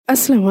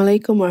Assalamu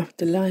alaikum wa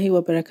rahmatullahi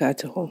wa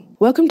barakatuh.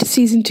 Welcome to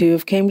Season 2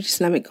 of Cambridge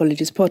Islamic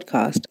College's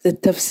podcast, the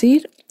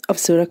Tafsir of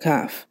Surah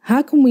Al-Kahf.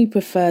 How can we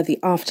prefer the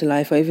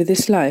afterlife over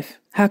this life?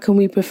 How can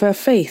we prefer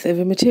faith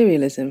over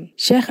materialism?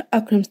 Sheikh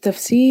Akram's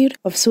Tafsir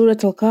of Surah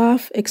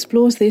Al-Kahf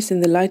explores this in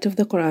the light of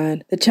the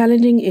Quran, the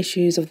challenging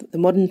issues of the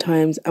modern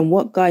times, and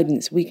what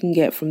guidance we can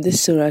get from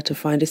this surah to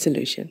find a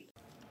solution.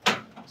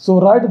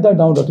 So write that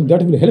down,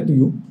 that will help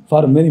you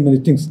for many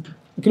things.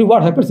 Actually,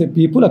 what happens is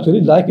people actually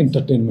like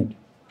entertainment.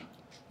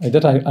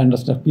 That I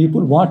understand.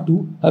 People want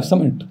to have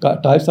some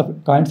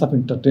kinds of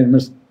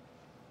entertainments.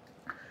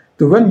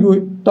 So when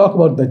you talk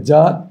about the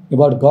jar,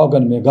 about Gog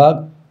and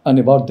Magog, and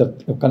about the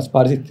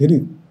conspiracy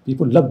theory,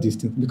 people love these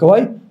things. Because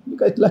why?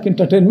 Because it's like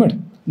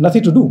entertainment,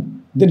 nothing to do.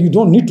 Then you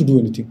don't need to do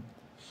anything.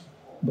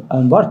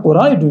 And what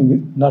Quran is doing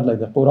is not like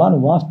that. Quran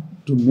wants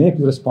to make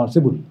you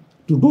responsible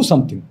to do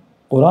something.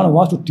 Quran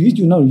wants to teach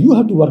you now. You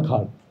have to work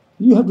hard.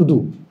 You have to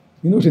do.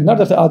 It is not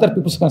that other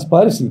people's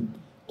conspiracy.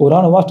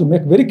 Quran wants to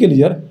make very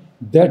clear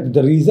that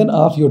the reason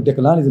of your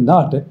decline is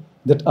not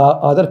that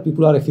other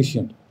people are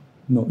efficient.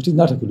 No, it is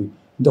not actually.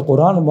 The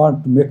Quran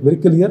wants to make very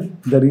clear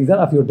the reason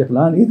of your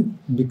decline is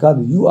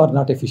because you are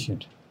not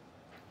efficient.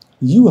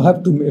 You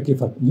have to make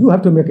effort. You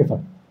have to make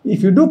effort.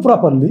 If you do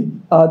properly,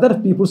 other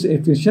people's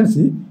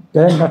efficiency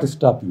cannot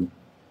stop you.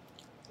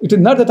 It is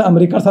not that the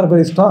Americans are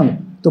very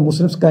strong, so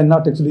Muslims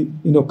cannot actually,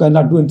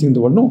 cannot do anything in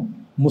the world. No,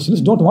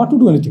 Muslims don't want to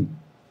do anything.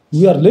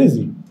 We are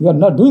lazy. We are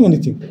not doing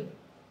anything.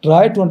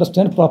 Try to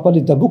understand properly.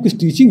 The book is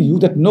teaching you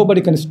that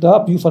nobody can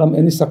stop you from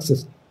any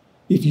success.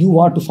 If you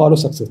want to follow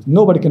success,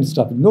 nobody can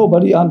stop you.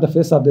 Nobody on the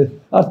face of the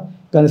earth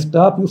can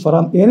stop you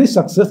from any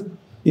success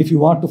if you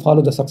want to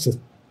follow the success.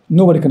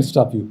 Nobody can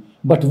stop you.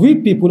 But we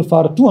people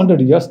for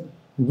 200 years,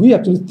 we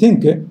actually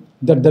think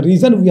that the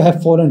reason we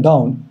have fallen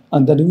down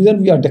and the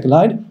reason we are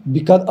declined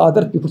because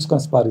other people's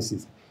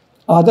conspiracies,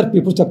 other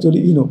people's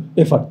actually,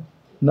 effort.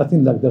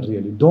 Nothing like that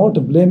really.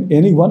 Don't blame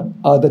anyone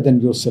other than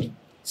yourself.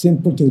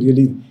 Simple thing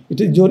really. It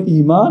is your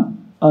Iman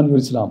and your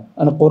Islam.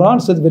 And the Quran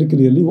says very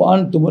clearly,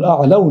 وَأَنْتُمُ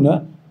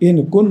الْأَعْلَوْنَ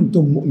إِن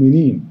كُنْتُم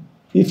مُؤْمِنِينَ.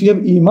 If you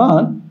have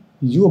Iman,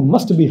 you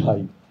must be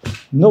high.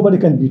 Nobody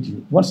can beat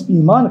you. Once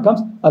Iman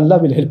comes, Allah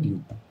will help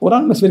you.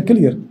 Quran makes very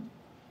clear.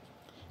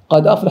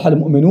 قَدْ أَفْلَحَ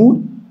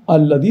الْمُؤْمِنُونَ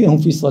الَّذِينَ هُمْ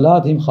فِي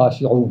صَلَاتِهِمْ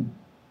خَاشِعُونَ.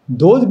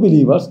 Those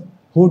believers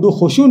who do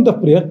khushu in the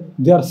prayer,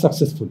 they are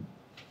successful.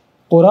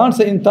 Quran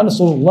says, إِن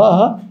تَنْصُرُوا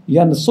اللَّهَ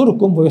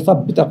يَنْصُرْكُمْ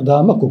وَيُثَبِّتْ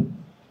أَقْدَامَكُمْ.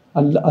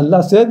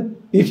 Allah said,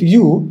 if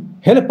you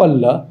help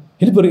Allah,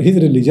 help His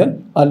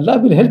religion, Allah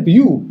will help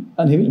you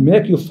and He will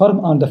make you firm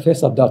on the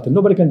face of the earth.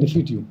 Nobody can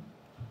defeat you.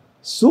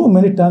 So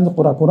many times the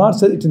Quran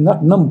says it is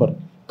not number.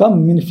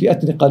 كَم مِّن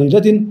فِئَةٍ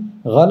قَلِيلَةٍ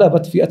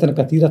غَلَبَتْ فِئَةً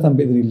كَثِيرَةً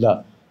بِإِذْنِ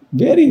اللَّهِ.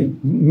 Very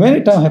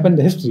many times happened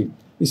in the history.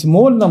 A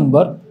small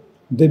number,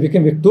 they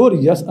became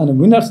victorious and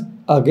winners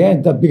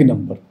against the big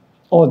number.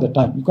 All the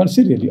time. You can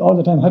see really, all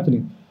the time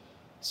happening.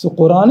 So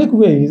Quranic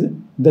way is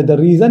that the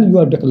reason you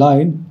have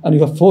declined and you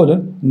have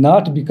fallen,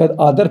 not because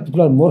other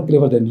people are more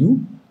clever than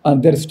you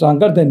and they're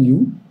stronger than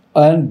you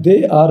and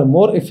they are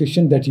more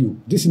efficient than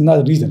you. This is not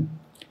the reason.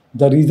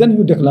 The reason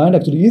you declined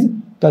actually is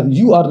because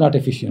you are not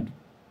efficient.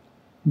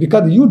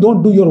 Because you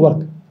don't do your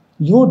work.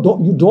 You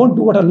don't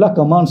do what Allah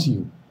commands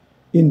you.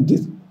 In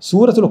this,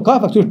 Surah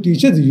Al-Kahf actually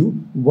teaches you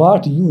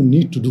what you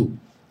need to do.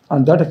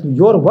 And that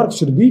your work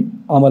should be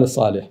Amal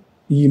Salih,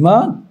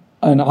 Iman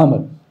and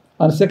Amal.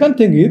 And second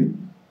thing is,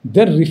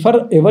 then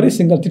refer every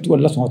single thing to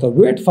Allah subhanahu wa ta'ala.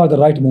 Wait for the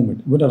right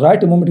moment. When the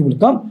right moment will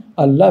come,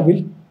 Allah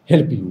will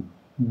help you.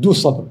 Do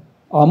sabr.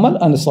 Amal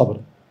and sabr.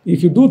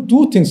 If you do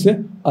two things,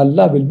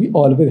 Allah will be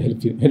always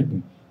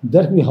helping.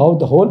 That will be how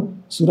the whole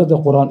Surah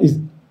Al-Quran is.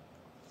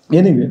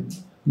 Anyway,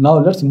 now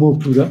let's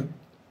move to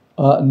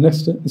the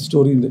next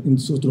story in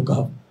Surah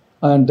Al-Kahf.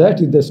 And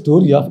that is the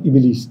story of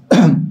Iblis.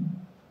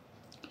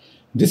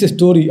 This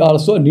story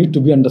also needs to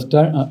be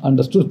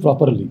understood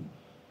properly.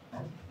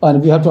 And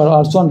we have to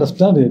also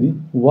understand really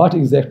what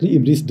exactly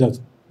Iblis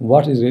does,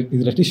 what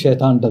exactly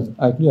Shaitan does.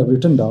 Actually, I have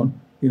written down,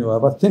 I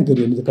was thinking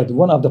really, because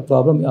one of the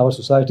problems in our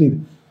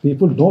society,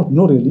 people don't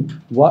know really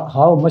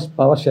how much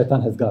power Shaitan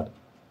has got,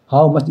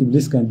 how much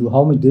Iblis can do,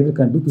 how much devil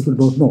can do, people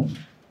don't know.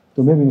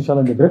 So maybe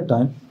inshallah in the break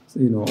time,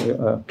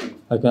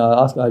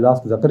 I'll ask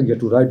Zakaria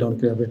to write down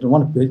on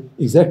one page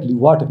exactly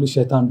what actually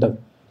Shaitan does.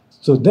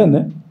 So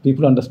then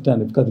people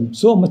understand it, because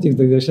so much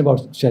exaggeration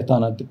about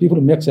Shaitan, and people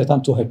make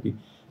Shaitan so happy.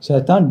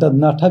 Shaitan does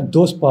not have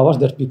those powers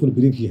that people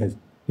believe he has.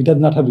 He does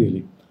not have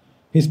really.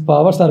 His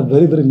powers are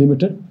very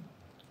limited.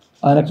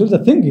 And actually the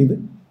thing is,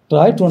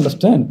 try to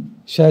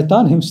understand,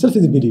 Shaitan himself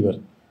is a believer.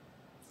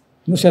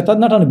 Shaitan is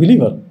not an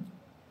unbeliever.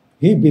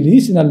 He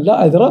believes in Allah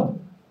as Rabb.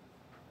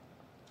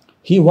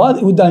 He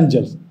was with the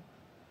angels.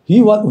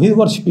 He was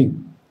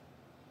worshipping.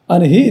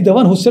 And he is the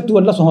one who said to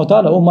Allah subhanahu wa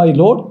ta'ala, oh my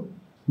Lord,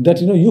 that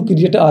you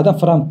created Adam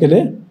from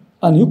clay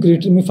and you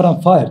created me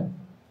from fire.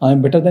 I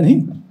am better than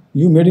him.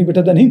 You made me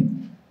better than him.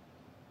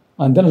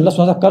 And then Allah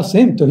subhanahu wa ta'ala cursed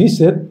him. So he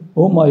said,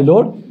 oh my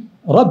Lord,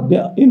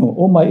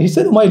 he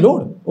said,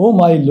 oh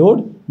my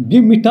Lord,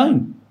 give me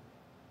time.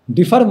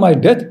 Defer my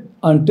death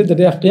until the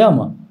day of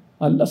Qiyamah.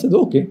 Allah says,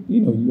 okay,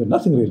 you are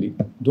nothing really.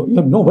 You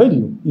have no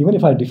value. Even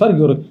if I defer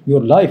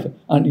your life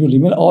and you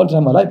remain all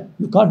time alive,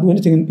 you can't do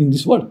anything in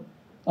this world.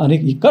 And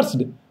he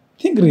cursed.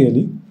 Think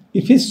really,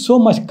 if he's so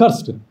much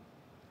cursed,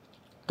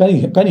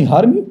 can he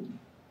harm you?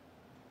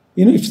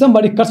 If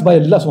somebody cursed by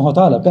Allah subhanahu wa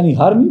ta'ala, can he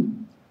harm you?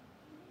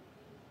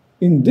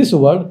 In this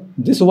world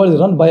is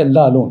run by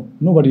Allah alone,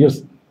 nobody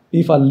else.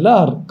 If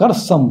Allah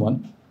curses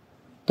someone,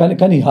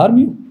 can he harm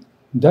you?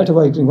 That's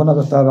why one of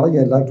the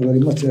tabi'i I liked very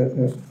much,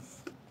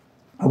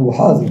 Abu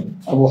Hazim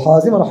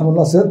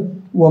rahimahullah said,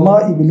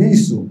 وَمَا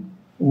إِبْلِيسُ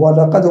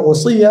وَلَقَدْ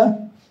عُصِيَ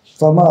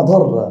فَمَا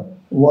ضَرَّ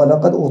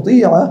وَلَقَدْ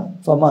أُطِيعَ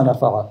فَمَا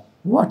نَفَعَ.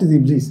 What is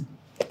Iblis?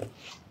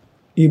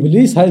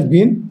 Iblis has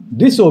been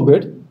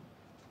disobeyed,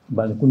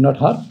 but could not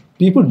harm.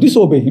 People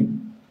disobey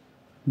him.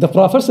 The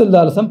Prophet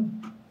sallallahu alaihi wasallam,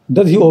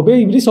 does he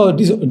obey Iblis or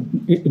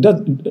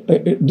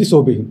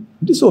disobey him?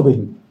 Disobey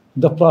him.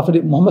 The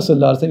Prophet Muhammad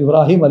sallallahu alaihi wasallam,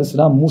 Ibrahim alayhi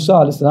salam, Musa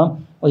alayhi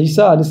salam,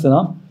 Isa alayhi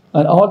salam,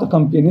 and all the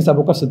companions,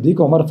 Abu Bakr Siddiq,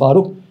 Umar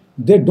Farooq,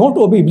 they don't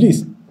obey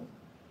Iblis.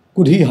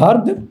 Could he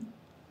harm them?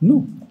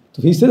 No.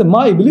 So he said,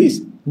 Ma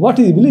Iblis. What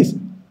is Iblis?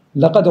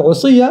 لَقَدْ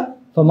عُصِيَ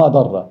فَمَا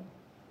ضَرَّ.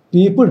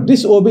 People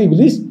disobey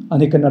Iblis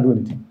and he cannot do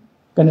anything,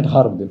 cannot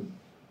harm them.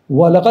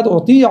 وَلَقَدْ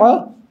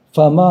أُطِيعَ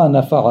فَمَا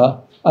نَفَعَ.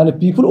 And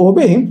people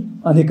obey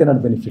him and he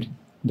cannot benefit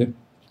them.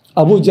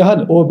 Abu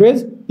Jahl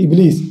obeys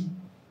Iblis.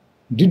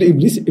 Did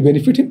Iblis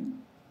benefit him?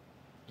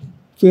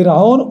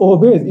 Fir'aun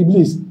obeys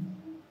Iblis.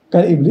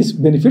 Can Iblis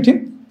benefit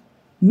him?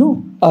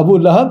 No. Abu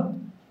Lahab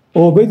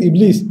obeyed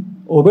Iblis.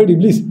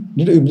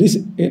 Did Iblis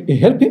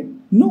help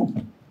him? No.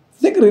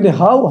 Think really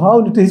how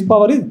little his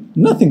power is.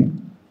 Nothing.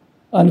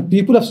 And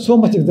people have so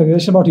much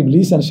exaggeration about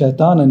Iblis and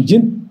Shaitan and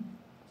Jinn.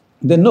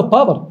 They have no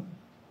power.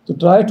 So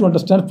try to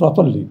understand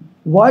properly.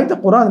 Why the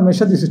Quran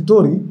mentions this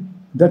story,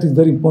 that is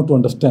very important to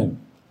understand.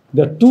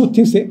 There are two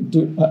things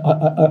to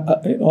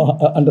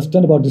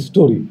understand about this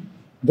story.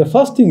 The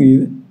first thing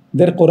is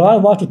that the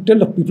Quran wants to tell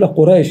the people of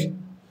Quraysh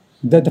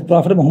that the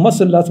Prophet Muhammad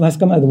sallallahu alaihi wasallam has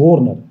come as a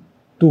warner,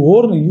 to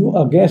warn you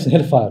against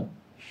hellfire.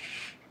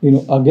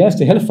 Against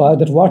hellfire,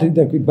 that what is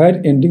the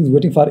bad endings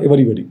waiting for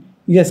everybody.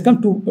 He has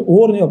come to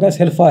warn you against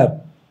hellfire.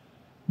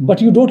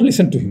 But you don't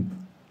listen to him.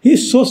 He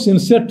is so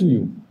sincere to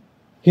you.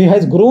 He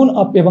has grown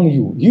up among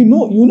you. You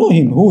know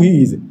him, who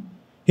he is.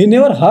 He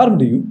never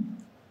harmed you.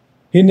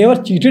 He never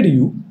cheated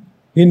you.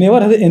 He never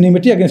has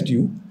enmity against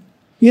you.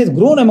 He has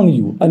grown among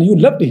you and you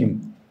loved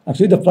him.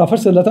 Actually, the Prophet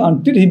sallallahu alaihi wasallam,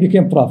 until he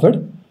became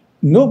prophet,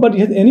 nobody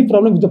has any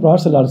problem with the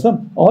Prophet sallallahu alaihi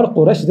wasallam. All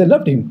Quraysh, they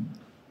loved him.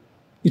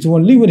 It's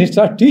only when he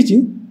started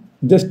teaching,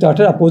 they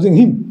started opposing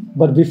him.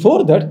 But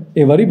before that,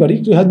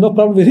 everybody has no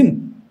problem with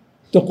him.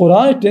 The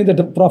Quran is saying that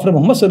the Prophet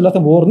Muhammad sallallahu alaihi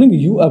wasallam warning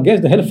you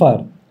against the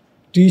hellfire,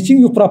 teaching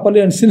you properly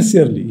and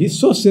sincerely. He's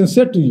so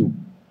sincere to you.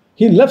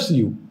 He loves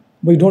you,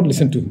 but you don't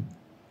listen to him.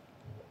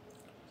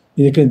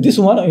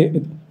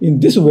 In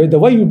this way, the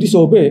way you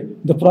disobey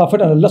the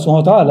Prophet and Allah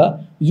subhanahu wa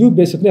ta'ala, you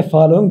basically are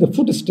following the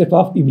footstep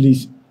of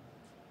Iblis.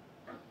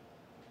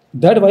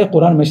 That's why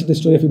Quran mentions the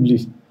story of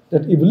Iblis.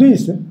 That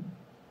Iblis,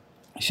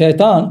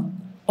 Shaitan,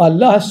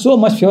 Allah has so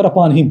much favor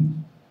upon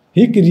him.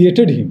 He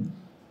created him.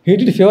 He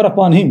did favor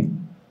upon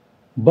him.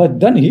 But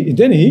then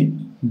he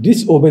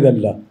disobeyed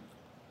Allah.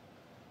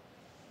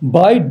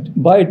 By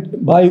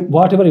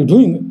whatever you're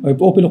doing,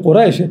 open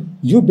Quraysh,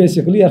 you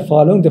basically are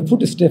following the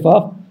footstep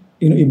of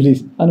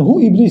Iblis. And who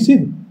Iblis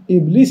is?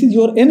 Iblis is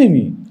your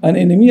enemy, an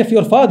enemy of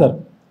your father.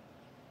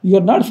 You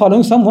are not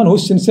following someone who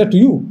is sincere to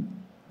you.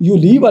 You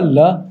leave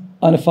Allah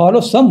and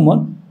follow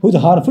someone who is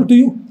harmful to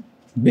you.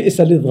 بِئْسَ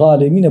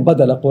لِلظَّالِمِينَ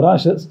بَدَلًا. Quran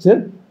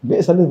said,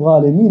 بِئْسَ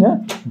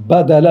لِلظَّالِمِينَ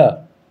بَدَلًا.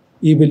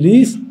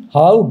 Iblis,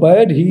 how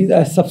bad he is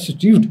as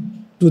substitute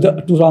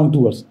to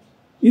wrongdoers.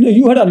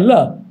 You had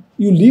Allah.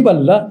 You leave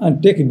Allah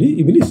and take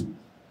Iblis.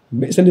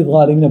 بِئْسَ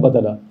لِلظَّالِمِينَ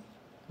بَدَلًا.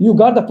 You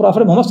got the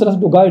Prophet Muhammad sallallahu alaihi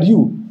wasallam to guide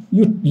you.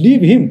 You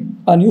leave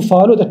him and you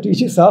follow the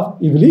teachings of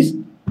Iblis.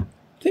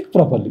 Think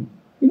properly.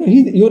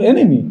 He's your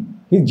enemy.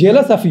 He's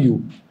jealous of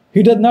you.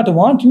 He does not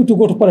want you to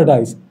go to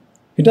paradise.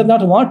 He does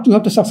not want you to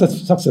have the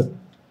success.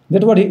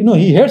 That's what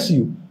he hates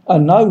you.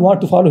 And now you want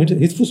to follow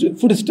his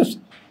footsteps.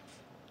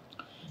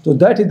 So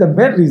that is the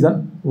main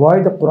reason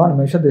why the Quran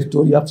mentioned the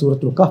story of Surah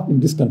Al-Kahf in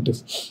this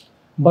context.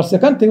 But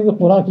second thing, the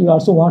Quran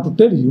also want to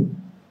tell you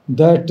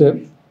that,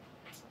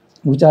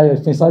 which I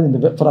emphasized from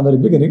the very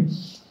beginning,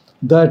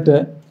 that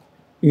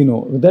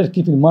that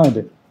keep in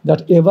mind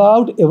that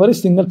about every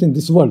single thing in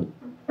this world,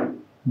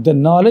 the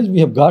knowledge we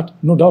have got,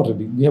 no doubt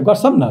really, we have got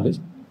some knowledge,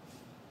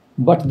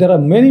 but there are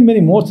many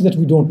more things that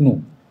we don't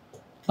know.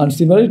 And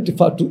similarly,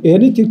 to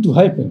anything to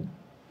happen,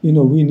 we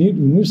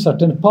need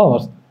certain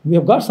powers. We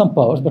have got some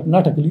powers, but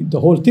not actually the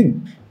whole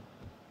thing.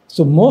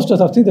 So most of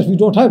the things that we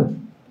don't have,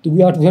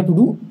 we have to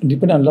do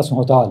depend on Allah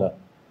subhanahu wa ta'ala.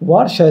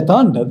 What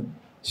Shaitan does,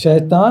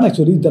 Shaitan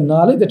actually, the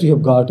knowledge that you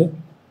have got,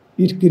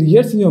 it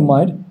creates in your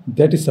mind,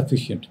 that is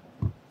sufficient.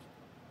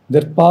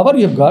 That power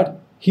you have got,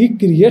 he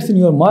creates in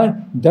your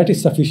mind, that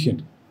is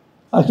sufficient.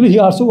 Actually, he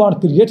also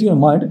wants to create in your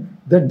mind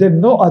that there is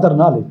no other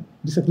knowledge.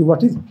 This is actually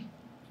what is.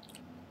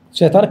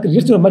 Shaitan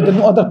creates in your mind, there is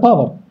no other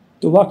power.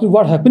 So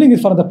what happening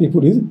is for the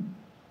people is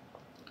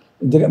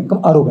they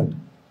become arrogant.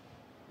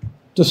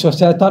 So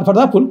shaitan, for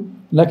example,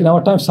 like in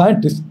our time,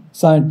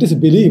 scientists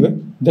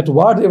believe that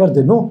whatever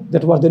they know,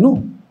 that what they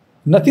know,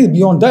 nothing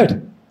beyond that.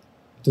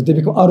 So they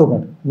become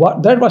arrogant.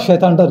 That what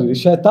shaitan does. Really.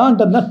 Shaitan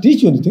does not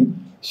teach you anything.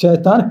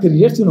 Shaitan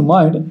creates in your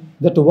mind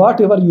that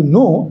whatever you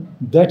know,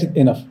 that is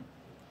enough.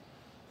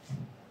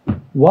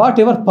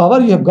 Whatever power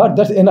you have got,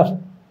 that's enough.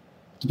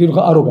 So people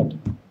become arrogant.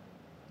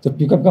 So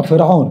people become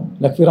Pharaoh.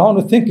 Like Pharaoh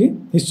was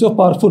thinking, he's so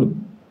powerful.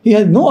 He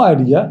has no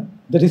idea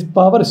that his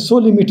power is so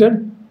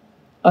limited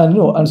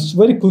and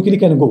very quickly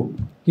can go.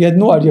 He has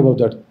no idea about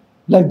that.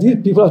 Like these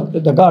people of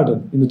the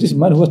garden, this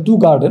man who has 2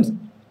 gardens,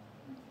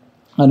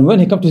 and when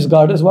he comes to his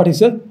gardens, what he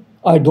said,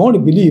 I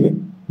don't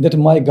believe that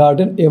my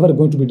garden ever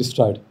going to be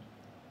destroyed.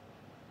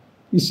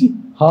 You see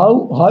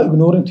how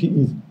ignorant he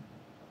is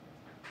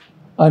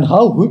and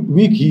how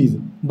weak he is.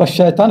 But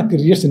shaitan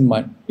creates in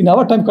mind. In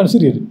our time,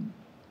 consider it.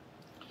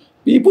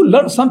 People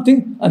learn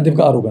something and they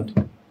become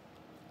arrogant.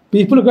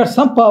 People get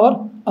some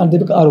power and they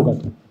become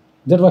arrogant.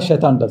 That's what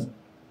shaitan does.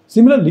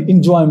 Similarly,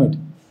 enjoyment,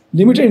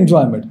 limited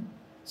enjoyment.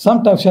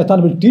 Sometimes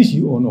shaitan will teach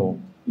you, oh no,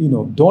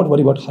 don't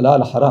worry about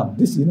halal, haram.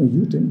 This, you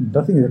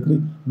nothing is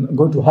actually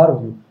going to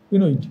harm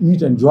you.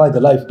 Eat, enjoy the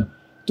life.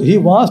 So he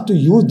wants to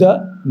use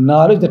the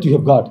knowledge that you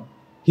have got.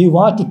 He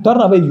wants to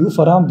turn away you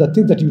from the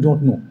things that you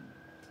don't know.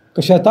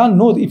 Because shaitan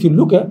knows if you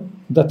look at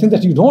the things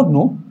that you don't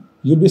know,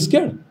 you'll be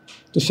scared.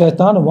 So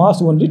shaitan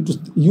wants only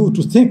you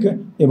to think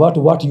about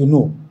what you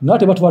know,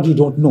 not about what you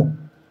don't know.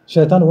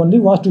 Shaitan only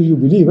wants you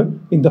believe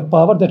in the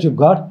power that you've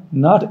got,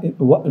 not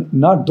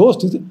those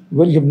things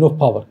where you have no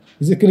power.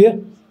 Is it clear?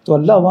 So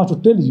Allah wants to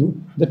tell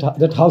you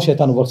that how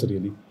shaitan works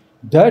really.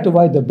 That's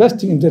why the best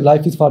thing in their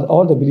life is for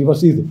all the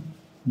believers is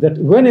that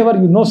whenever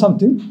you know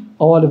something,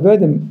 always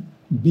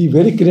be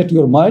very clear to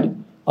your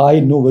mind, I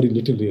know very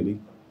little really.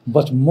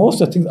 But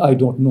most of the things I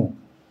don't know.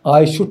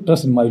 I should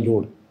trust in my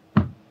Lord.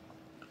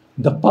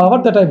 The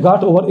power that I've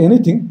got over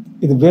anything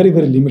is very,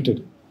 very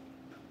limited.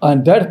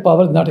 And that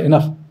power is not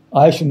enough.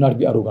 I should not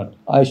be arrogant.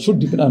 I should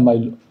depend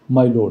on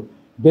my Lord.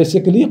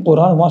 Basically,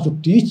 Quran wants to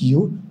teach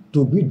you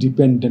to be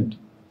dependent.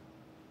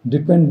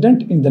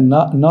 Dependent in the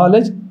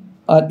knowledge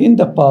or in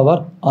the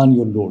power on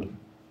your Lord.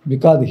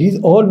 Because He is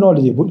all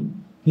knowledgeable.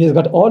 He has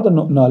got all the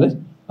knowledge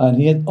and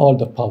He has all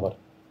the power.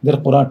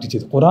 That Quran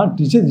teaches. Quran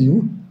teaches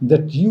you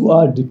that you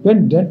are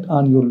dependent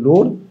on your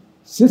Lord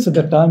since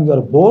the time you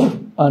are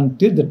born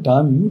until the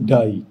time you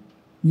die.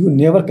 You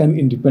never can be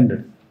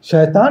independent.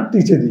 Shaitan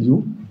teaches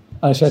you,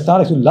 and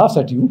shaitan actually laughs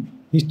at you.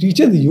 He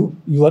teaches you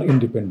are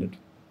independent.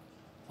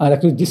 And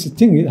actually this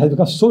thing has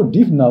become so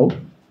deep now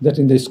that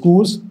in the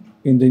schools,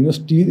 in the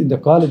universities, in the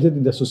colleges,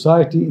 in the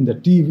society, in the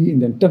TV, in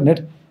the internet,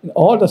 in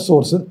all the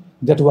sources,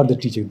 that's what they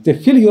teach you. They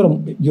fill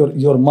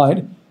your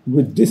mind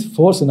with this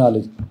false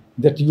knowledge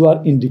that you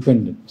are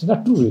independent. It's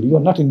not true really. You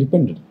are not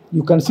independent.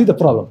 You can see the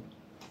problem.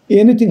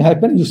 Anything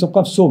happens, you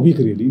become so weak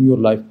really in your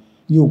life.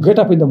 You get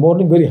up in the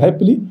morning very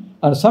happily,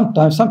 and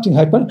sometimes something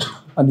happens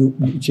and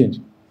you change.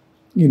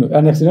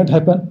 An accident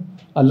happens,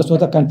 Allah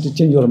SWT can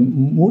change your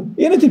mood.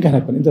 Anything can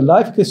happen. In the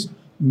life case,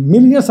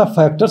 millions of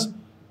factors,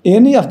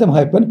 any of them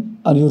happen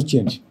and you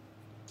change.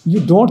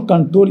 You don't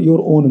control your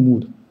own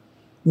mood.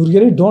 You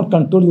really don't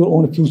control your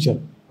own future.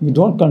 You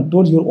don't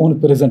control your own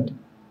present.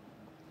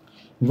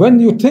 When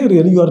you think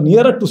really you are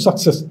nearer to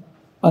success,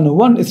 and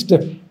one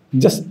step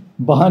just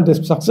behind the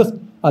success,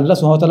 Allah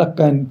SWT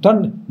can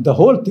turn the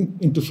whole thing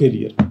into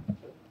failure.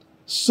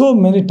 So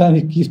many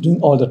times He keeps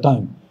doing all the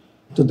time.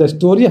 So the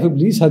story of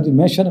Iblis has been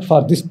mentioned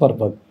for this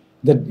purpose,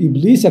 that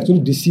Iblis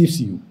actually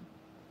deceives you.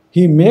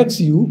 He makes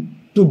you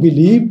to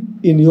believe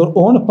in your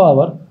own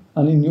power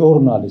and in your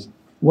knowledge.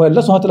 While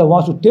Allah SWT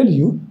wants to tell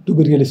you to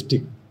be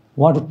realistic,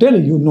 want to tell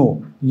you,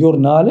 no, your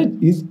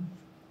knowledge is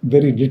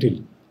very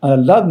little.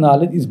 And Allah's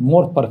knowledge is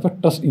more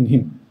perfect, trust in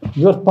Him.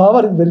 Your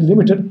power is very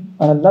limited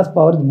and Allah's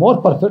power is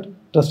more perfect,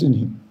 trust in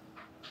Him.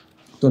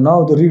 So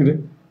now they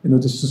read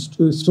this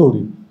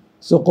story.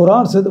 So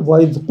Quran said,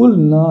 وَإِذْ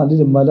قُلْنَا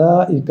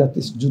لِلْمَلَائِكَةِ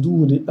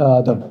اسْجُدُوا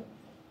لِآدَمَ.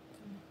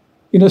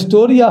 In a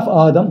story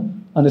of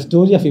Adam and a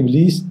story of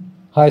Iblis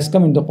has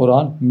come in the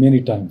Quran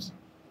many times.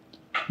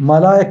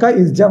 Malaika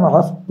is jama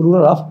of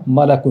plural of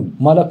malakun.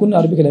 Malakun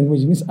Arabic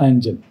language means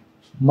angel.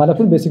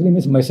 Malakun basically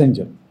means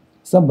messenger.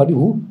 Somebody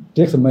who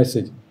takes a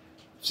message.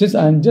 Since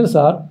angels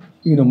are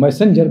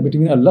messenger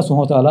between Allah subhanahu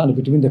wa ta'ala and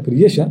between the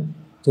creation,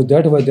 so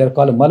that's why they are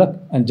called malak,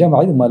 and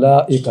jama is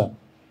malaika.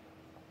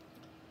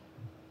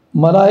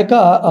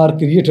 Malaika are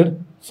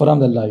created from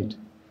the light.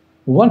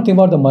 One thing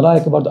about the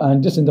malaika, about the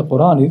angels in the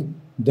Quran is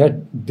that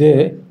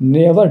they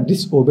never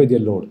disobey their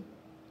Lord.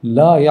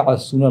 La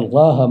ya'asuna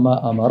Allah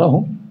ma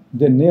amarahum.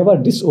 They never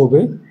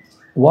disobey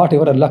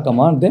whatever Allah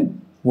commands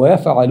them. Wa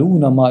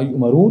yaf'aluna ma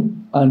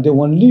yu'marun. And they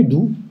only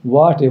do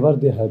whatever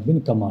they have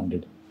been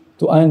commanded.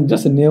 So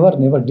angels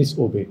never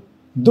disobey.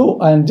 Though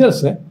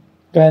angels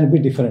can be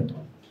different.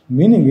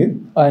 Meaning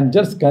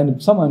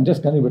is some angels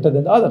can be better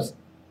than the others.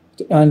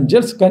 So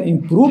angels can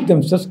improve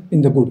themselves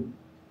in the good.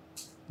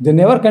 They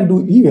never can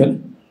do evil,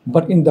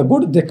 but in the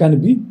good they can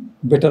be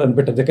better and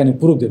better. They can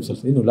improve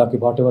themselves. Like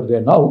whatever they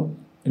are now,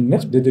 in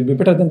next day they'll be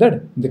better than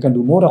that. They can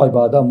do more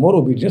ibadah, more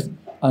obedience,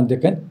 and they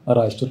can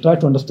arise. So try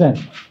to understand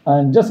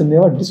and just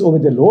never disobey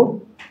the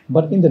Lord.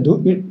 But in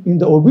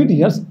the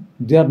obedience,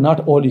 they are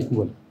not all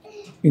equal.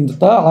 In the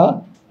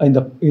ta'a, in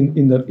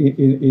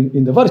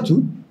the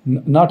virtue,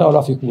 not all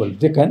of equal.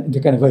 They can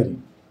vary.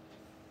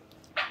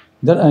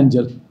 Then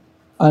angel,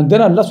 and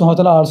then Allah subhanahu wa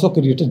ta'ala also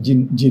created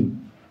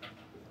jinn.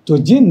 So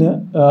jinn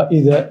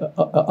is a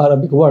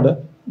Arabic word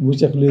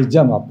which actually is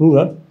jama,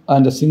 plural,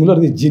 and the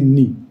singular is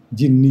jinni,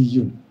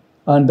 jinniyun.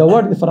 And the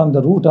word is from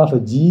the root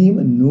of jim,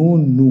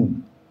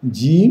 noon.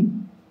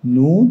 Jim,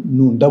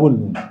 noon, double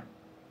noon.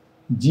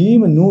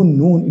 Jim,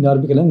 noon in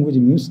Arabic language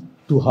means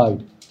to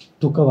hide,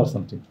 to cover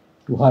something,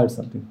 to hide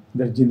something.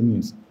 That jinn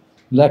means.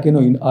 Like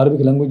in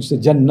Arabic language, you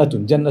say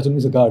jannatun. Jannatun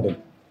means a garden.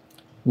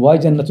 Why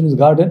jannatun is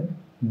garden?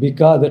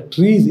 Because the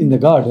trees in the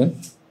garden,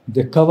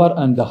 they cover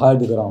and they hide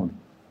the ground.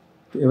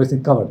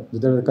 Everything covered.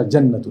 That is called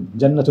jannatun.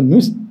 Jannatun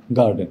means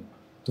garden.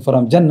 So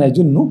from janna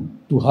junnu,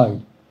 to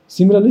hide.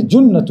 Similarly,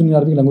 junnatun in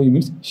Arabic language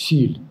means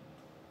shield.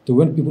 So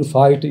when people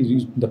fight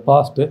in the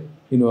past,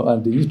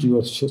 and they used to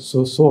use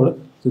sword,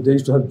 so they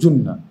used to have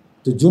junna.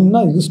 The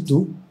junna used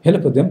to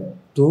help them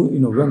to,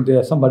 when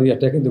there is somebody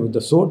attacking them with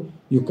the sword,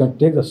 you can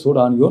take the sword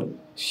on your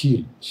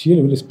shield.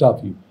 Shield will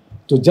stop you.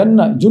 So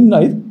junna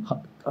is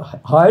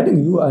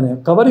hiding you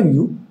and covering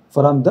you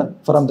from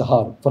the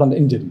harm, from the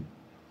injury.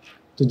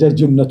 So that's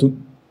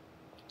junnatun.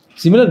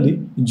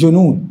 Similarly,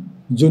 junoon.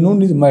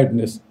 Junoon is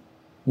madness.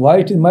 Why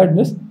it is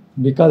madness?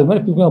 Because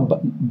when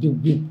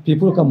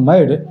people become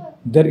mad,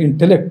 their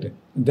intellect,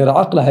 their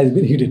aqla has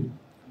been hidden.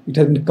 It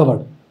has been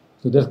covered.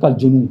 So that's called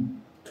junoon.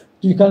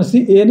 So you can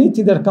see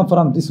anything that comes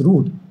from this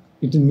root,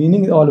 its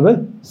meaning is always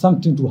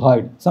something to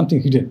hide,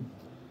 something hidden.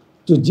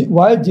 So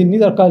why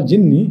jinnis are called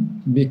jinni?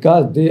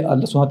 Because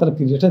Allah subhanahu wa ta'ala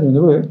created them in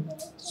a way,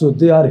 so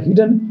they are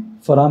hidden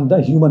from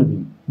the human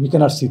being. We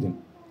cannot see them.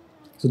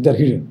 So they are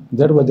hidden.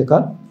 That's why they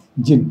call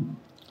jinn.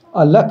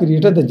 Allah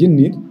created the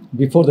jinni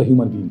before the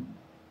human being.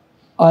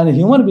 And a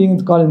human being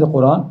is called in the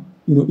Quran,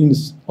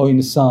 ins or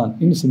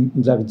insan. Ins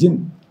is like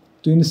jinn.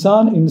 To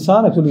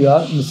insan actually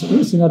are,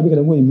 ins in Arabic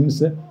language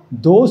means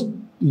those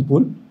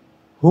people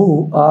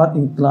who are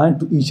inclined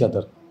to each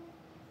other.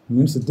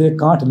 Means they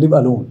can't live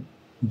alone.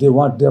 They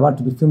want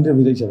to be familiar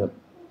with each other.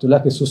 So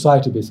like a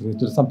society basically.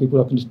 So some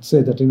people actually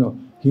say that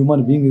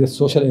human being is a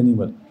social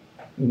animal.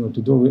 We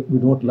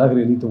don't like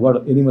really the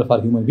word animal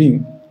for human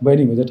being. But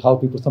anyway, that's how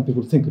some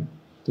people think.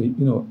 So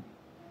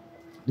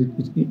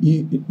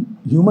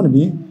human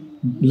being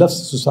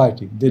loves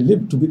society.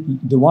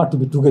 They want to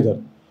be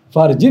together.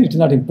 For a jinn, it is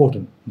not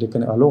important. They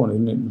can alone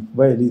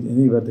anywhere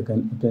they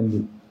can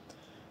live.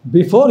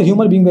 Before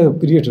human being were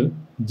created,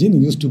 jinn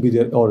used to be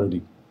there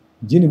already.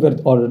 Jinn were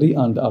already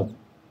on the earth.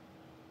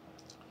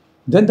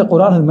 Then the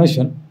Quran has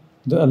mentioned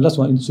that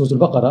Allah in Surah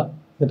Al-Baqarah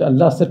that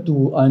Allah said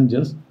to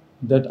angels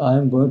that I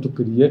am going to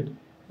create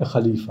a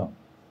Khalifa.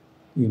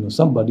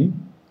 Somebody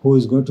who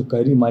is going to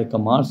carry my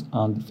commands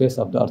on the face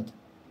of the earth.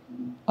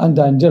 And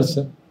the angels,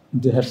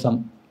 they had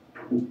some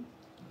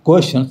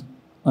questions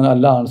and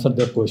Allah answered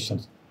their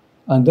questions.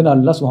 And then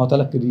Allah subhanahu wa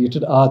ta'ala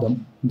created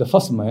Adam, the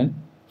first man,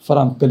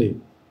 from clay.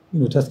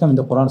 It has come in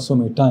the Quran so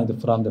many times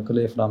that from the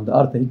clay, from the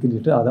earth, he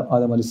created Adam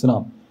alayhi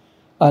salam.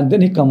 And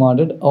then he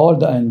commanded all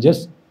the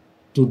angels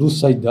to do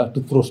sajda,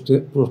 to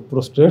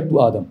prostrate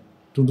to Adam,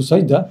 to do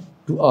sajda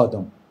to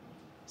Adam.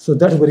 So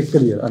that's very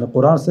clear. And the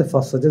Quran says,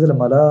 فَسَجَدَ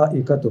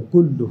الْمَلَائِكَةُ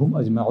كُلُّهُمْ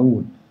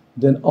أَجْمَعُونَ.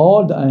 Then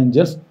all the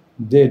angels,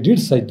 they did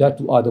sajda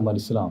to Adam alayhi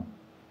salam.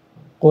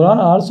 Quran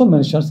also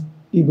mentions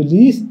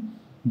Iblis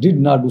did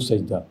not do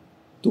sajda.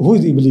 So who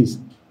is Iblis?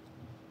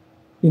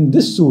 In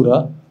this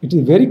surah, it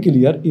is very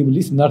clear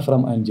Iblis is not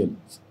from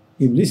angels.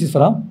 Iblis is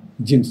from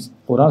jinns.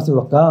 Quran says,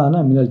 وَكَانَ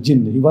مِنَ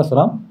الْجِنِّ. He was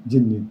from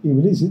jinni.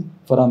 Iblis is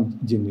from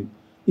jinni.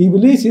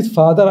 Iblis is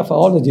father of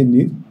all the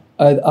jinnis,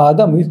 and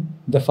Adam is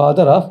the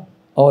father of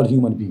all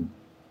human beings.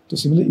 So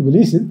similarly,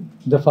 Iblis is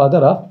the father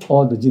of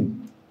all the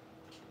jinn.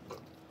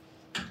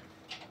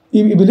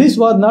 If Iblis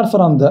was not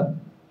from the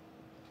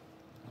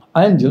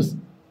angels,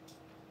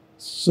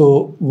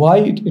 so why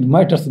it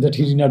matters that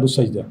he did not do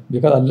sajda?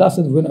 Because Allah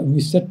said when we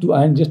said to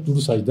angels to do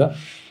sajda,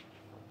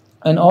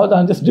 and all the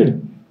angels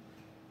did.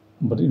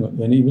 But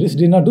when Iblis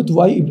did not do,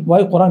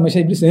 why Quran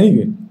mentions Iblis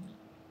anyway?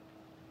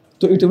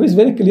 So it is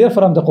very clear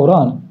from the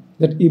Quran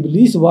that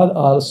Iblis was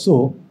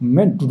also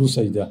meant to do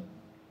sajda.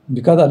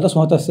 Because Allah subhanahu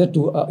wa ta'ala said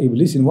to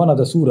Iblis in one of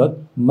the surah,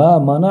 مَا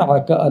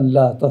مَنَعَكَ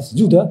أَلَّا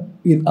تَسْجُدَ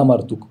إِذْ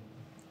أَمَرْتُكَ.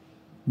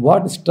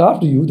 What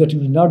stopped you that you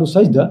did not do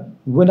sajda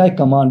when I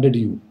commanded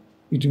you?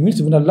 It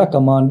means when Allah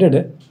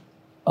commanded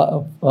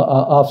of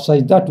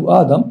sajda to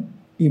Adam,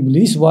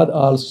 Iblis was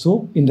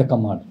also in the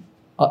command.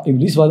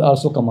 Iblis was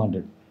also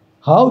commanded.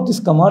 How this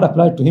command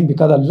applied to him?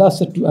 Because Allah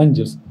said to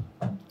angels.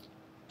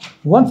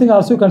 One thing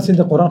also you can see in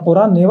the Quran,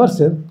 Quran never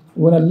said,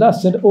 when Allah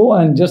said, oh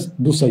angels,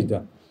 do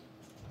sajda.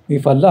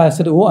 If Allah has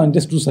said, oh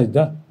angels, do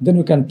sajda, then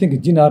we can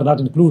think jinn are not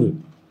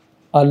included.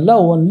 Allah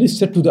only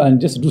said to the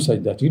angels, do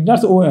sajda. He did not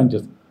say, oh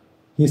angels.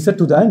 He said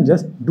to the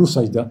angels, do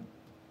sajda.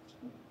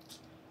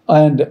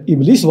 And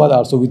Iblis was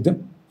also with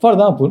them. For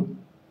example,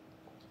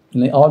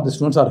 like all the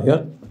students are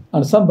here,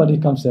 and somebody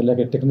comes here like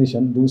a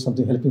technician doing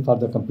something, helping for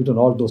the computer and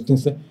all those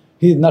things.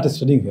 He is not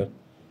studying here,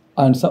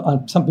 and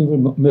some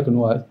people make a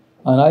noise,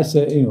 and I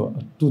say,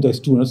 to the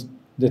students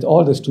that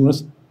all the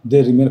students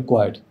they remain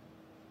quiet.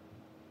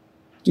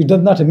 It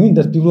does not mean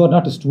that people who are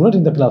not a student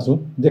in the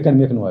classroom they can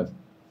make noise.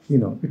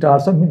 It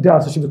also means they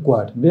also should be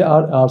quiet. They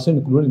are also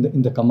included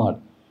in the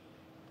command.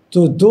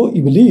 So though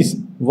Iblis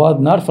was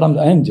not from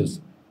the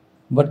angels,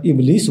 but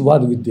Iblis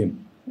was with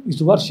them. He used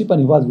to worship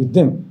and he was with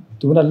them.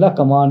 So when Allah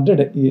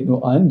commanded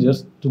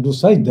angels to do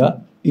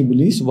sajda,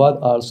 Iblis was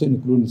also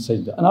included in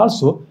sajda. And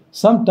also,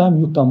 sometimes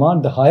you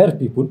command the higher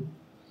people,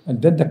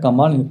 and then the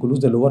command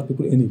includes the lower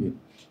people anyway.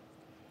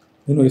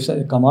 If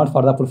a command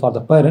for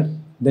the parent,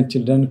 then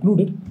children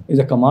included. If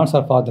the commands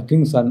are for the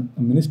kings and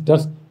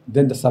ministers,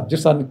 then the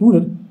subjects are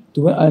included.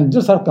 So when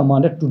angels are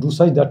commanded to do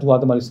sajda to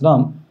Adam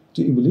al-Islam,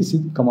 to Iblis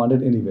is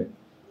commanded anyway.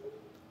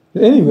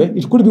 Anyway,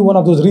 it could be one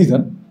of those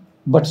reasons.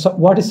 But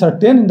what is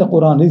certain in the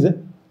Quran is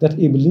that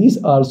Iblis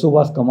also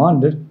was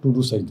commanded to do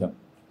sajda.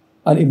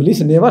 And Iblis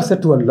never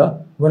said to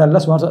Allah, when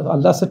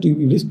Allah said to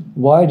Iblis,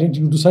 why didn't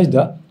you do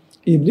sajda?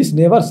 Iblis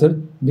never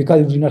said, because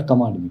you did not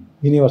command me.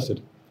 He never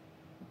said.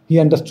 He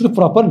understood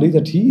properly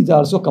that he is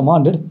also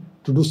commanded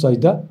to do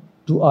sajda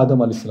to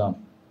Adam al-Islam.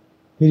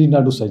 He did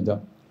not do sajda.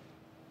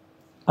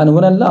 And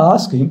when Allah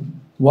asked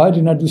him, why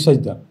did not do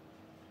sajda?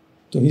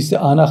 So he said,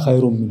 Ana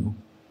khairum minhu.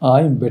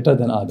 I am better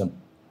than Adam.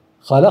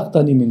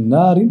 Khalaqtani min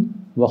narin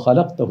wa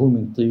khalaqtahu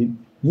min teen.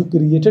 You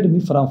created me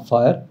from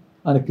fire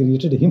and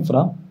created him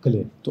from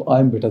clay. So I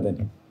am better than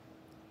him.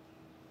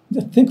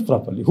 Just think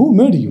properly. Who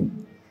made you?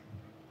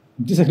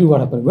 This is actually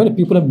what happens. When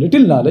people have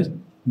little knowledge,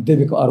 they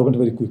become arrogant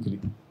very quickly.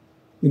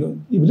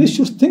 Iblis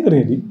should think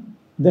really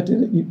that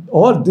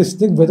all this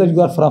thing, whether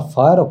you are from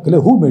fire or clay,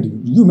 who made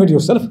you? You made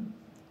yourself.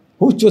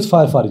 Who chose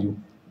fire for you?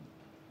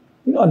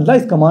 Allah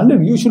is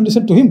commanding, you should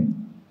listen to him.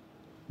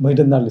 But he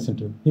does not listen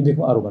to him. He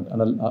becomes arrogant.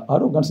 And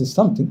arrogance is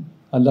something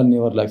Allah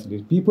never likes.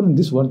 People in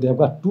this world, they have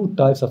got two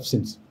types of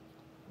sins.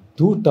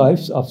 Two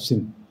types of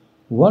sin.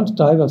 One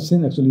type of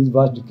sin actually is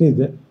what the case,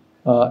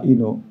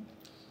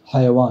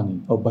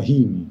 hayawani or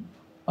bahimi.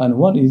 And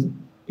one is,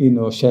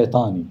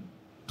 shaitani.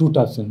 Two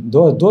types of sin.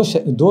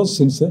 Those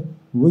sins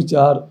which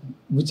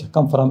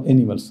come from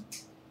animals.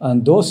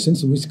 And those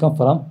sins which come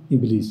from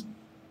Iblis.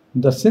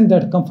 The sin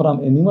that come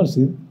from animals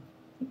is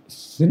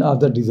sin of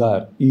the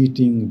desire,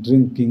 eating,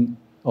 drinking,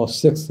 or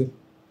sex.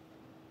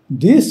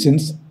 These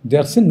sins, they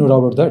are sin, no doubt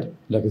about that.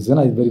 Like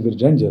zina is very, very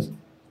dangerous.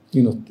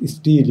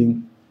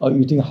 Stealing or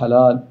eating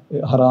halal,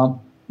 haram,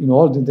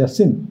 all they are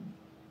sin.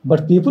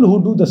 But people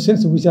who do the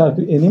sins which are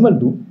animal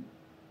do,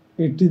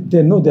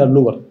 they know they are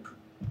lower.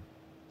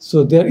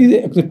 So there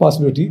is a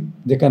possibility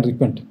they can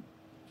repent.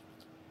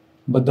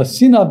 But the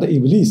sin of the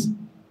Iblis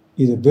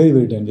is a very,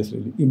 very dangerous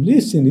really.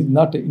 Iblis sin is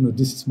not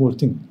this small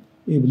thing.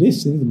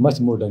 Iblis sin is much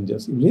more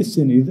dangerous. Iblis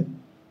sin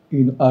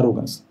is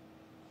arrogance.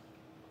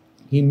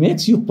 He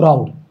makes you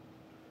proud.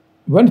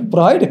 When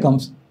pride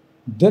comes,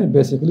 then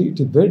basically it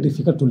is very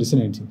difficult to listen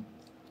to anything.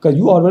 Because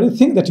you already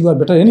think that you are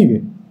better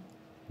anyway.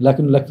 Like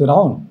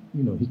Firaun,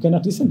 he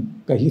cannot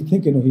listen. Because he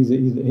thinks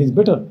he's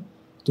better.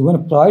 So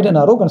when pride and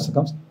arrogance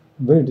comes,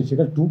 very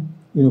difficult to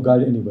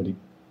guide anybody.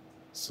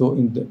 So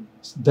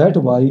that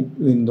why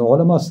in the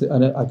ulama,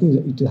 and I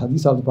think it is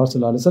hadith of the Prophet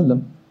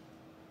ﷺ,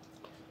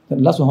 that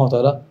Allah subhanahu wa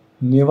ta'ala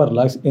never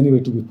likes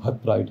anybody to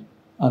have pride.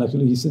 And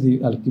actually he says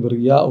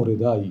al-kibriya or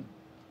ridai,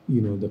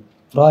 the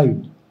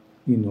pride,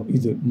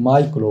 is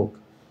my cloak.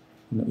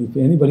 If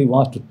anybody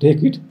wants to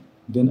take it,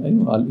 then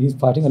he's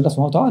fighting Allah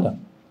subhanahu wa ta'ala.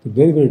 It's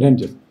very, very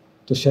dangerous.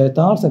 So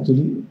shaitan's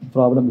actually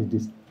problem is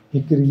this.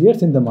 He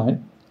creates in the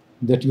mind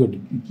that you are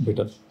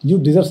better. You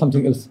deserve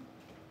something else.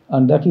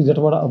 And that is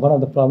one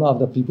of the problem of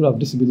the people of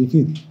disbelief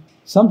is.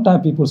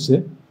 Sometimes people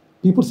say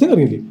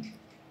really,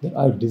 that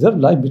I deserve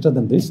life better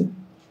than this.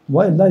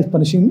 Why Allah is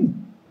punishing me?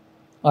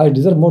 I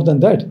deserve more than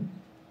that.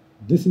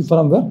 This is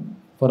from where?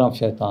 From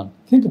shaitan.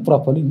 Think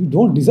properly. You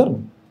don't deserve.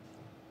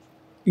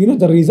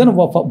 The reason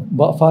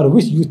for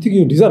which you think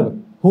you deserve.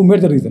 Who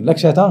made the reason? Like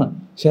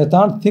shaitan.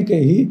 Shaitan think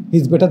he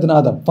is better than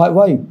Adam.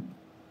 Why?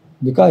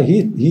 Because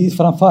he is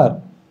from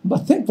fire.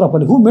 But think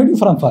properly. Who made you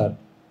from fire?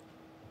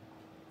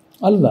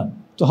 Allah.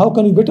 So how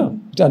can you be better?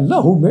 It's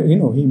Allah who made,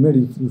 he made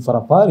you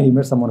from fire. He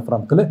made someone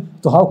from clay.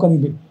 So how can you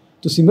be?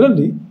 So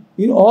similarly,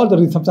 all the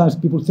reasons, sometimes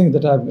people think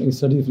that I've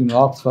studied in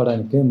Oxford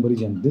and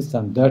Cambridge and this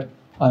and that.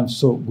 I'm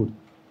so good.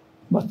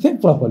 But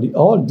think properly.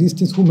 All these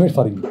things, who made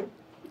for you?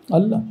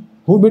 Allah.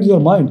 Who made your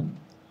mind?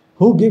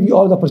 Who gave you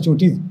all the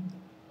opportunities?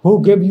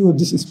 Who gave you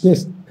this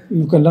space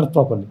you can learn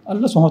properly?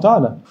 Allah subhanahu wa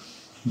ta'ala.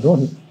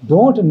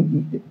 Don't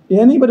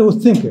anybody who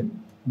think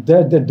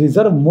that they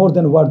deserve more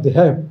than what they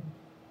have,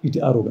 it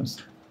is arrogance.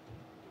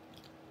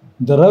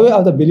 The way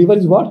of the believer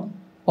is what?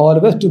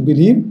 Always to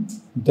believe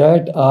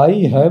that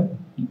I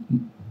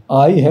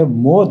have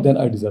more than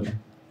I deserve.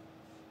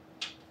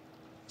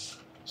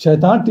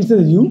 Shaitan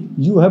teaches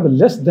you have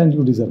less than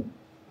you deserve.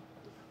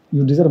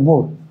 You deserve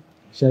more.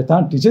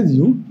 Shaitan teaches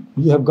you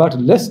have got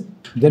less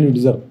than you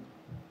deserve.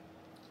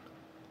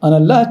 And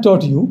Allah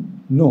taught you,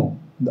 no,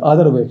 the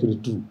other way actually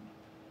true.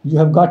 You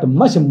have got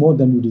much more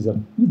than you deserve.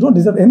 You don't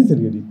deserve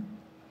anything really.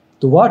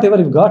 So whatever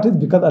you've got is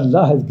because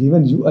Allah has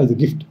given you as a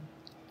gift.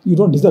 You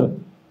don't deserve.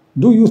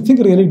 Do you think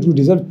really do you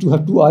deserve to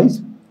have two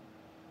eyes?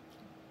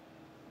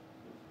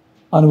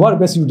 On what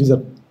basis you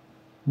deserve?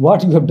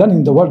 What you have done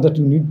in the world that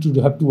you need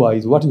to have two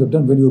eyes, what you have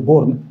done when you were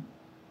born,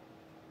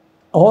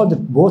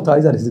 both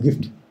eyes are His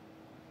gift.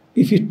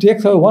 If He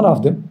takes away one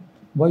of them,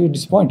 why are you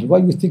disappointed? Why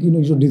you think you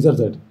don't deserve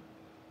that?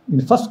 In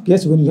the first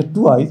case, when you had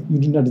two eyes, you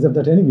did not deserve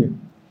that anyway.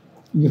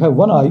 You have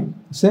one eye,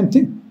 same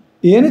thing.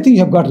 Anything you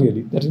have got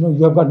really, that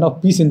you have got now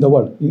peace in the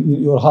world,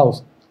 in your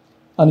house,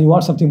 and you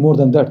want something more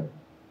than that.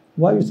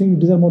 Why you think you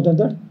deserve more than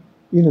that?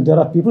 There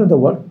are people in the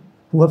world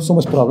who have so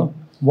much problem.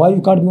 Why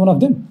you can't be one of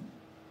them?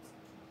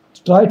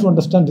 Try to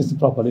understand this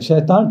properly.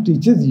 Shaitan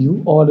teaches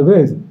you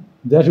always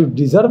that you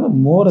deserve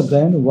more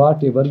than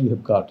whatever you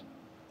have got.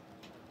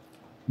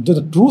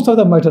 The truth of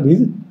the matter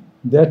is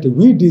that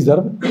we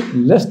deserve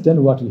less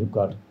than what we have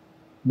got.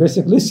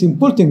 Basically,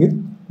 simple thing is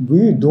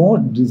we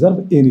don't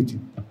deserve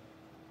anything.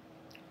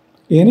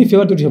 Any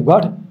favor that you have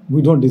got,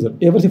 we don't deserve.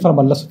 Everything from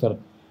Allah's favor.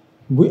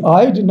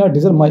 I did not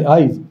deserve my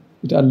eyes.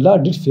 Allah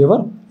did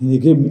favor, He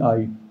gave me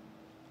eye.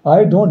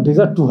 I don't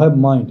deserve to have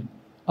mind.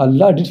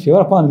 Allah did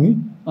favor upon me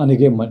and He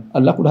gave mind.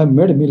 Allah could have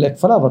made me like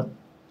flower,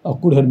 or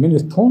could have made me a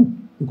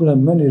thorn. He could have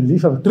made me a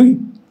leaf of a tree.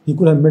 He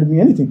could have made me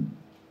anything.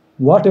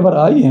 Whatever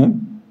I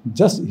am,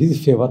 just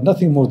His favor,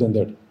 nothing more than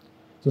that.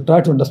 So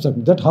try to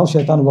understand. That's how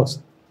shaitan works.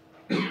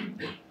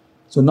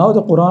 So now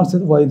the Quran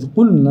says, وَإِذْ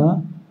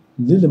قُلْنَا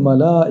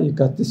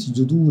لِلْمَلَائِكَةِ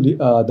اسْجُدُوا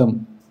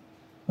لِآدَمَ.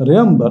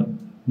 Remember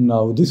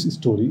now this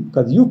story,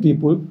 because you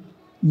people,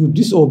 you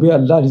disobey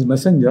Allah and His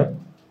Messenger,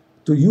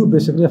 so you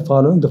basically are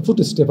following the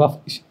footstep of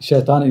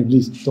shaitan and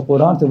Iblis. The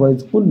Quran says,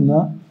 وَإِذْ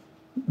قُلْنَا.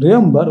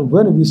 Remember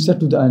when we said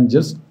to the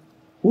angels,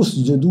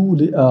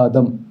 أُسْجُدُوا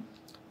لِآدَمَ.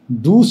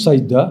 Do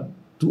sajda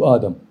to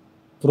Adam.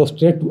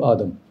 Prostrate to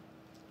Adam.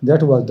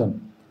 That was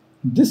done.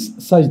 This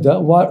sajda,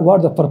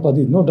 what the purpose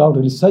is? No doubt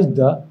really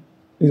sajda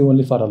is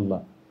only for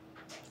Allah.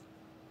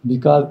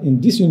 Because in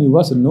this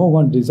universe, no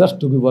one deserves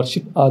to be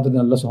worshipped other than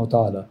Allah subhanahu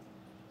wa ta'ala.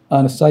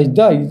 And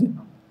sajda is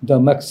the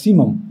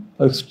maximum,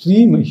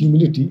 extreme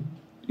humility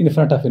in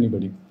front of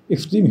anybody.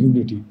 Extreme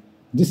humility.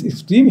 This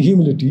extreme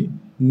humility,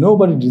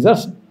 nobody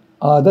deserves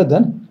other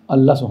than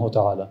Allah subhanahu wa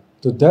ta'ala.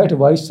 So that's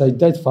why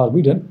sajda is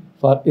forbidden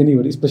for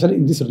anybody, especially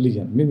in this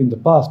religion. Maybe in the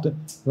past, it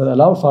was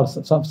allowed for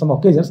some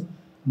occasions,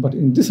 but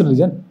in this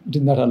religion, it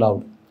is not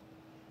allowed.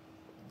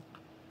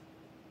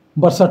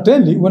 But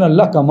certainly, when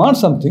Allah commands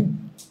something,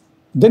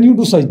 then you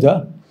do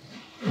sajda.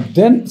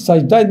 Then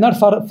sajda is not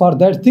for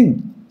that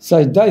thing.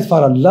 Sajda is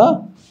for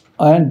Allah,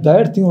 and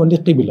that thing only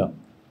qibla.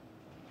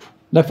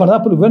 Like for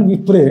example, when we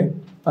pray,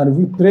 and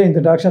we pray in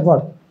the direction of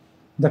what?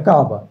 The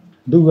Kaaba.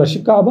 Do we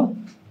worship Kaaba?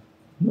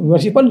 We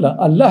worship Allah.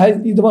 Allah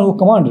is the one who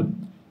commanded.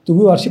 So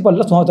we worship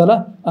Allah subhanahu wa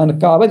ta'ala,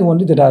 and Kaaba is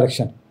only the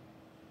direction.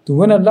 So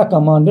when Allah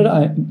commanded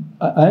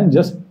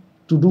angels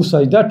to do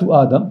sajda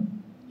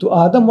to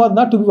Adam was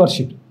not to be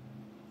worshipped.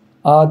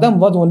 Adam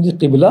was only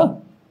qibla,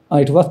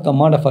 and it was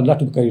command of Allah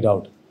to be carried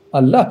out.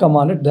 Allah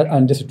commanded their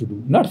angels to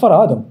do, not for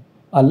Adam.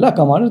 Allah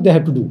commanded they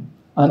have to do,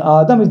 and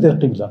Adam is their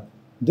qibla.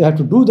 They have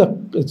to do the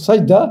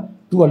sajda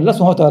to Allah subhanahu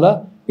wa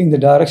ta'ala in the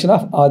direction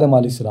of Adam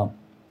alayhi salam.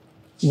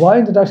 Why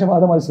in the direction of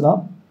Adam alayhi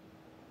salam?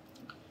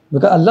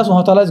 Because Allah subhanahu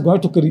wa ta'ala is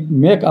going to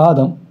make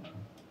Adam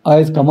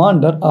as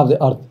commander of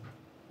the earth,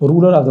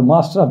 ruler of the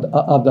master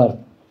of the earth.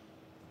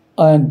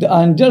 And the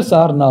angels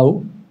are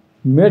now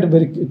made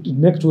very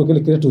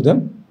clear to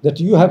them that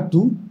you have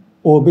to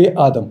obey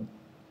Adam.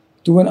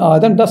 So when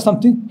Adam does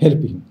something, help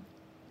him.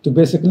 So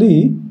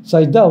basically,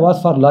 sajda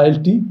was for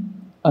loyalty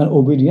and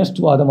obedience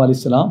to Adam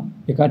alayhi salam,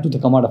 according to the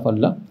command of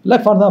Allah.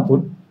 Like for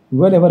example,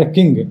 whenever a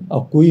king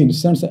or queen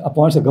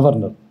appoints a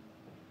governor,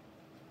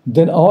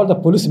 then all the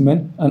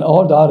policemen and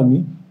all the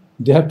army,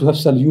 they have to have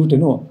salute,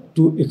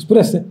 to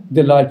express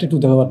their loyalty to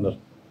the governor,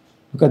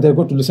 because they are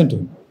going to listen to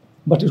him.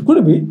 But it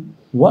could be,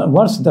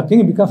 once the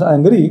king becomes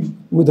angry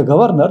with the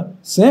governor,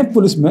 same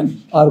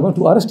policemen are going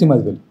to arrest him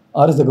as well,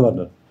 arrest the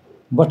governor.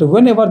 But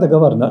whenever the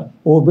governor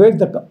obeys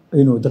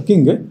the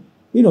king,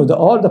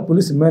 all the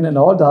policemen and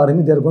all the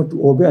army, they are going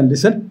to obey and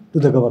listen to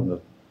the governor.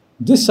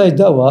 This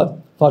sajda was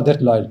for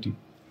that loyalty,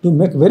 to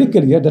make very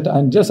clear that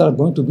angels are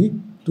going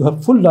to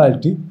have full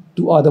loyalty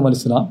to Adam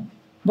alayhi salam.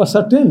 But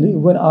certainly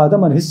when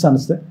Adam and his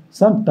sons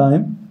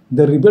sometime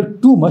they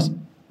rebelled too much,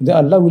 then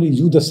Allah will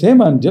use the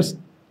same angels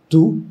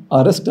to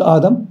arrest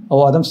Adam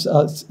or Adam's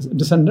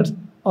descendants,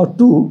 or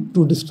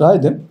to destroy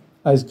them,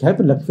 as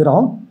happened like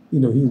Pharaoh. He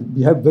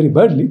behaved very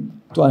badly.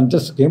 So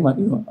angels came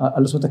and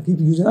Allah SWT keep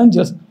using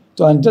angels.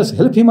 So angels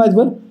help him as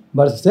well,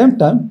 but at the same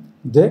time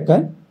they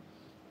can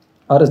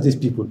arrest these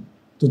people.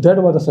 So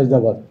that was the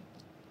sajda was.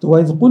 So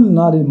وَإِذْ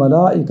قُلْنَا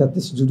لِلْمَلَائِكَةِ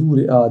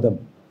اسْجُدُوا لِآدَمَ.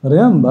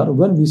 Remember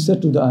when we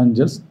said to the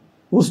angels,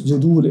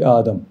 Usjudu li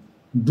Adam,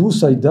 do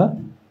sajda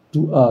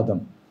to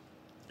Adam.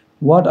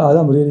 What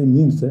Adam really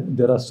means,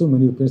 there are so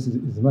many opinions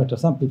in this matter.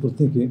 Some people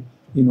think,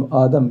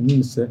 Adam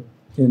means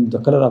in the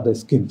color of the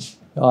skin.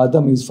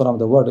 Adam is from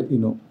the word,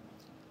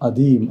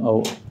 Adim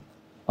or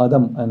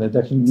Adam, and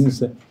that means,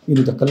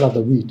 the color of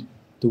the wheat.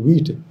 The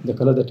wheat, the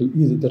color that you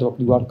eat, that's what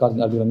we are calling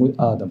in Arabic language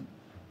Adam.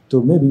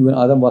 So maybe when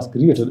Adam was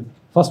created,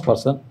 first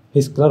person,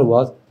 his color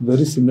was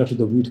very similar to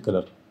the wheat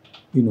color,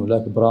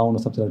 like brown or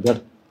something like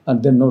that.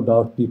 And then no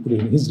doubt people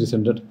in his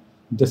descendant,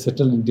 they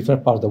settled in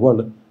different parts of the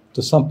world.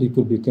 So some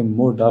people became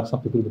more dark,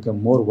 some people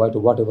became more white,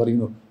 or whatever,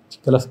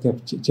 colors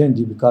kept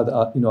changing because,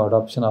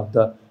 adoption of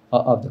the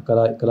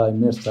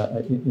climates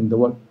in the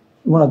world.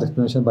 One of the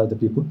explanations by the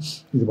people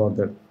is about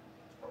that.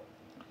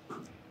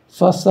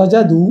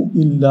 فَسَجَدُوا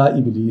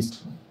إِلَّا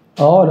إِبْلِيسَ.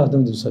 All of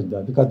them do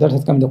sajda, because that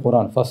has come in the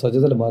Quran.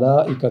 فَسَجَدَ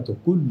الْمَلَائِكَةُ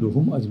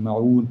كُلُّهُمْ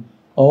أَجْمَعُونَ.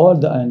 All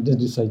the angels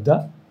did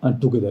sajda,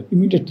 and together,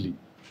 immediately.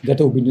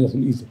 That obedience is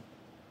easy.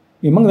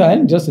 Among the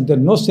angels, there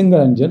is no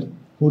single angel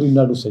who did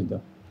not do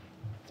sajda.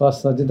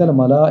 فَسَجَدَ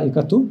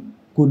الْمَلَائِكَةُ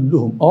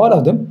كُلُّهُمْ. All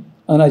of them,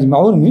 and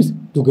أَجْمَعُونَ means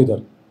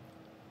together.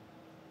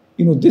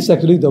 This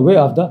actually is the way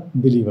of the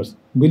believers.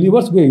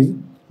 Believers' way is,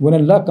 when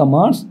Allah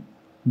commands,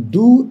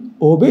 do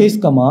obey His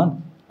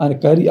command and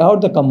carry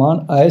out the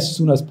command as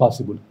soon as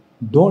possible.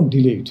 Don't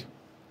delay it.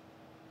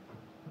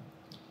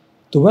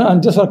 So when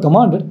angels are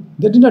commanded,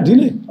 they did not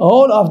delay.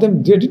 All of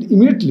them, they did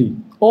immediately.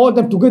 All of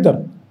them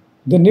together.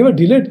 They never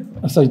delayed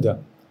a sajda.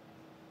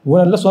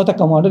 When Allah SWT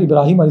commanded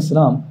Ibrahim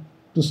alayhi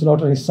to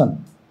slaughter his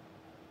son,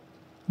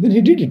 then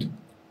he did it.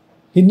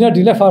 He did not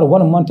delay for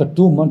 1 month or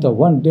 2 months or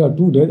 1 day or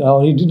 2 days,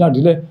 or he did not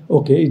delay,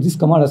 okay, this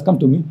command has come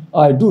to me,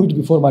 I do it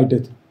before my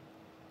death.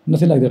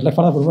 Nothing like that. Like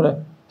for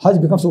example,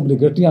 Hajj becomes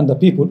obligatory on the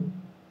people,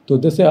 so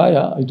they say,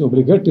 it's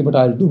obligatory, but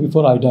I'll do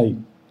before I die.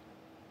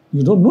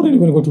 You don't know really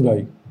when you're going to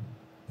die.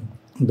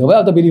 The way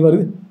of the believer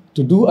is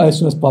to do as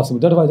soon as possible.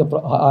 That's why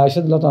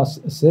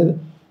Aisha said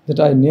that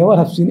I never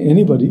have seen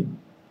anybody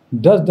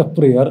does the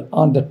prayer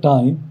on the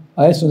time,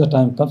 as soon as the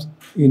time comes,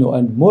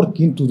 and more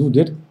keen to do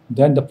that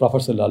than the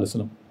Prophet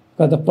ﷺ.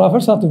 Because the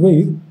Prophets have the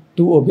way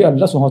to obey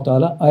Allah subhanahu wa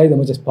ta'ala as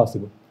much as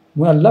possible.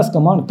 When Allah's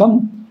command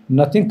comes,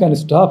 nothing can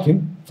stop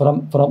him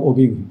from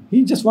obeying him.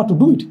 He just wants to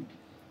do it.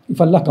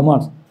 If Allah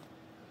commands.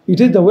 It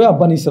is the way of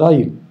Bani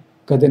Israel,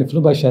 because they are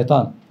influenced by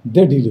shaitan.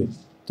 They delay.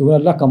 So when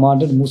Allah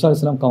commanded, Musa alayhi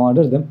salam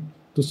commanded them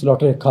to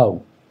slaughter a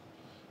cow.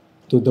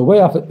 So the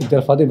way of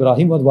their father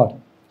Ibrahim was what?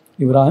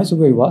 Ibrahim's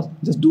way was,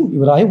 just do.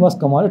 Ibrahim was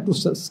commanded to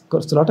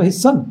slaughter his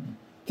son.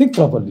 Think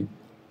properly.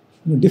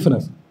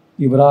 Difference.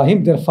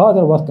 Ibrahim, their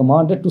father, was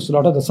commanded to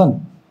slaughter the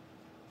son.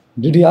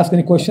 Did he ask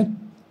any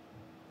question?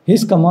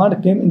 His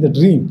command came in the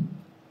dream.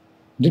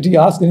 Did he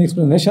ask any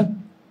explanation?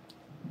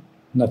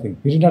 Nothing.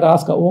 He did not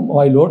ask, oh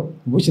my Lord,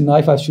 which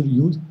knife I should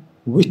use,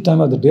 which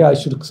time of the day I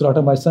should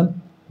slaughter my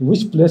son,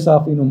 which place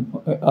of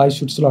I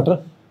should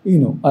slaughter,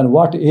 and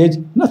what age.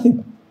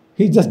 Nothing.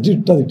 He just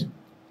does it.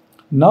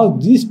 Now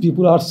these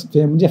people are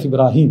family of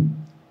Ibrahim,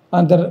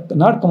 and they're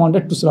not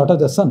commanded to slaughter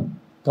their son,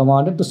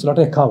 commanded to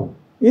slaughter a cow,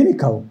 any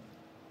cow,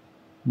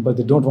 but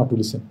they don't want to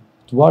listen.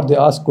 So what they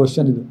ask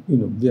question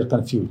is, they are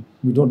confused.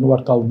 We don't know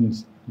what cow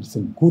means.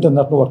 Listen, who does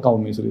not know what cow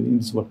means in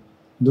this world?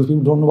 Those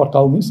people don't know what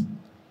cow means.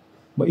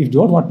 But if you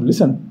don't want to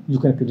listen, you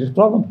can create a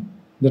problem.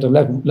 That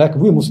like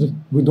we Muslims,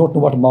 we don't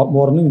know what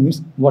morning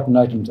means, what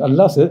night means.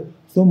 Allah says,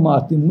 ثُمَّ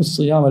أَتِمُّ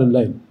الصِّيَامَ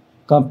لِلَّيْلِ.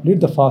 Complete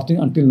the fasting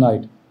until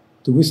night.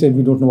 So we say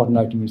we don't know what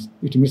night means.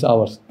 It means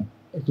hours.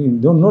 Actually, we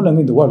don't know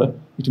language in the world,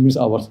 it means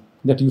hours.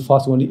 That you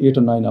fast only 8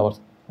 or 9 hours.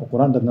 The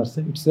Quran does not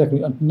say. It says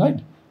until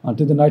night,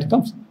 until the night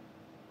comes.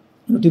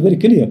 It is very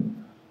clear.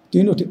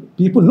 So,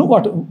 people know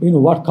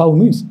what cow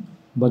means,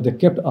 but they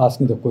kept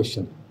asking the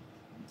question.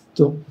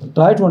 So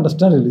try to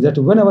understand really that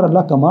whenever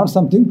Allah commands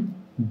something,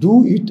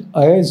 do it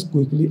as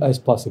quickly as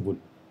possible.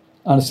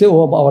 And say,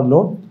 oh our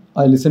Lord,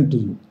 I listen to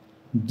you.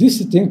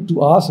 This thing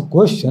to ask a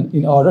question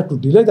in order to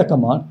delay the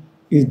command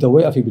is the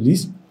way of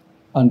Iblis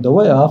and the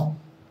way of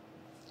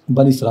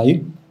Bani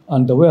Israel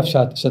and the way of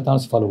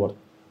Shaitan's follower.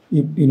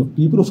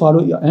 People who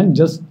follow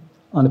angels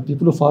and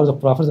people who follow the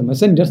prophets and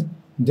messengers,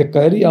 they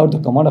carry out the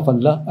command of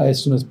Allah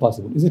as soon as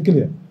possible. Is it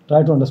clear?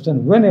 Try to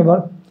understand.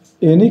 Whenever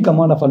any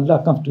command of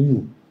Allah comes to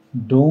you,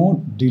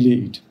 don't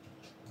delay it.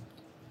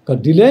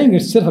 Because delaying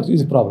itself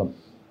is a problem.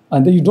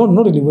 And then you don't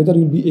know really whether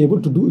you'll be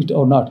able to do it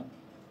or not.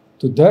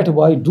 So that's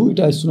why do it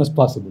as soon as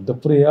possible. The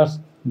prayers,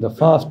 the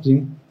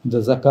fasting, the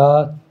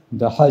zakat,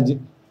 the hajj,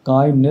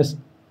 kindness,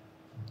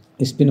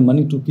 spend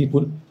money to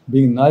people,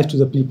 being nice to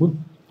the people,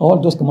 all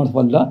those commands of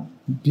Allah,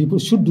 people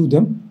should do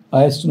them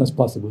as soon as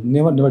possible.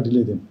 Never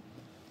delay them.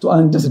 So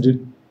I just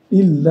did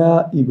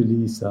illa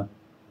iblisa,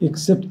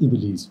 except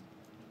Iblis.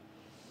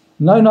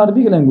 Now in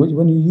Arabic language,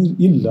 when you use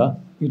illa,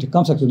 it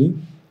comes actually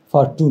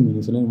for 2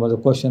 meanings. And it was a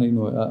question,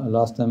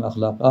 last time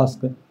Akhlaq asked,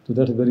 so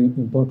that is very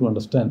important to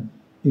understand.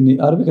 In the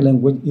Arabic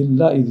language,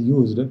 illa is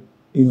used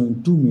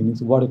in 2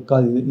 meanings. What it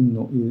calls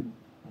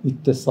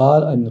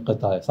ittisal and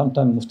inqita'.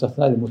 Sometimes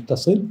mustathna is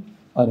muttasil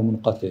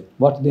and munqati'.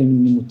 What they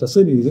mean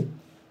muttasil is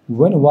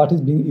when what is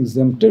being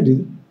exempted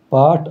is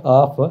part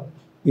of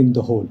in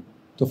the whole.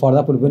 So for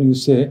example, when you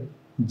say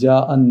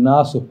ja'an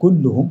nasu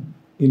kulluhum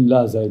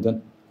illa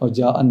zaidan, or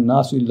ja'an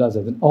nasu illa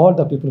zaidan, all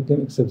the people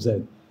came except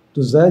Zaid.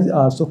 So Zaid is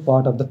also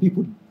part of the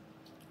people.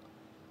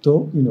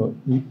 So,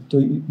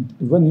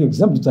 when you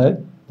exempt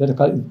that, that is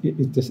called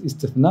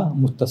istithna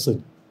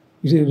muttasil.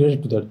 It is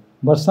related to that.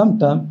 But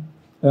sometimes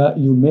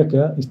you make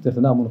a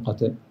istithna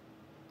munqati.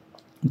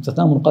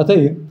 Istithna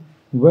munqati,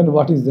 when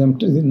what is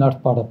empty is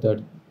not part of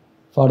that.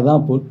 For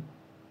example,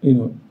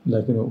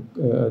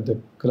 the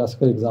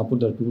classical example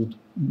that people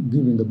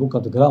give in the book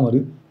of the grammar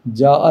is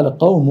Ja'al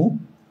qawmu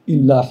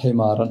illa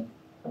himaran.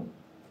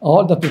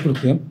 All the people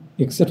came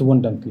except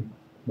one donkey.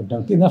 But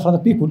donkey is not for the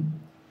people.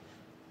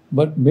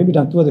 But maybe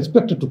donkey was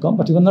expected to come,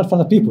 but it was not for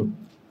the people.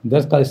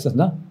 That's called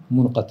istithna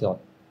munqati'.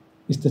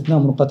 Istithna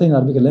munqati' in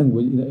Arabic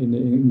language,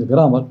 in the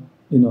grammar,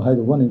 has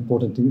one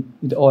important thing.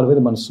 It always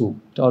mansoob.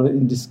 It always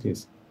in this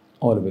case.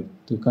 Always.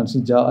 So you can say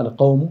Ja'al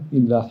qawmu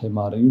illa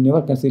himaran. You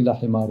never can say illa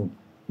himarun.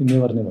 You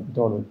never. It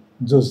always.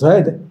 So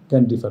Zaid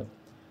can differ.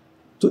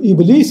 So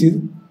Iblis is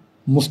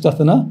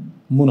mustathna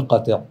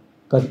munqati'.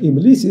 Because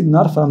Iblis is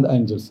not from the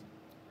angels.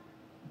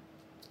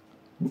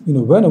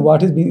 When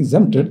what is being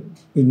exempted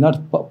is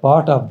not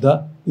part of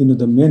the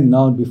the main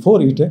noun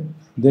before it,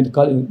 then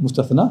call it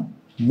mustathna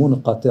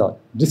munqati',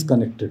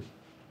 disconnected.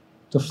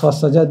 So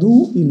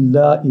fasajadu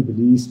illa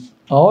Iblis.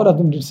 All of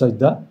them did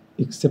sajda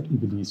except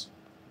Iblis.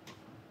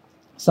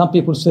 Some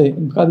people say,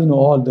 because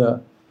all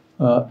the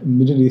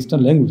Middle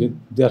Eastern languages,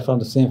 they are from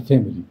the same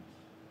family.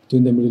 So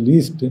in the Middle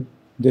East,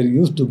 there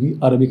used to be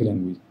Arabic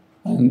language,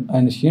 and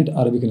ancient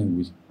Arabic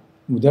language.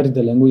 That is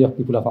the language of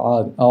people of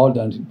Ad.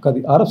 Because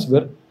the Arabs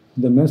were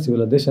the main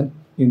civilization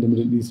in the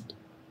Middle East.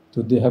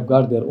 So they have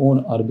got their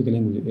own Arabic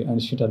language,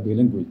 ancient Arabic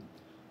language.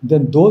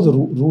 Then those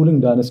ruling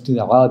dynasties,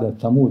 Ad and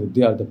Thamud,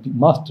 they are the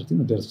masters.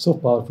 They are so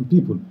powerful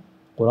people.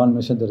 Quran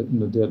mentioned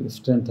that their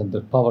strength and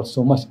their power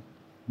so much.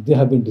 They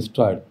have been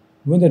destroyed.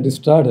 When they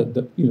destroyed,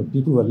 the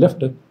people who were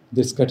left,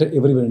 they scattered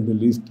everywhere in the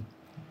Middle East.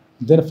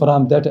 Then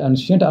from that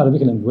ancient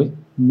Arabic language,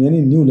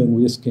 many new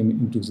languages came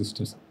into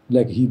existence,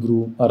 like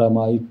Hebrew,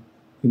 Aramaic,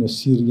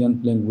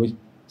 Syrian language,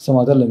 some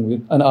other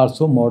language, and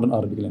also modern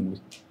Arabic language.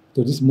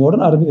 So this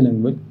modern Arabic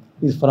language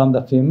is from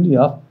the family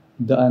of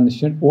the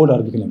ancient old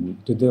Arabic language.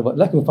 So they were,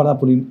 like for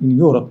example, in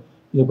Europe,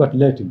 you have got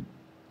Latin.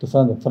 So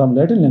from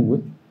Latin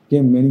language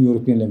came many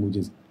European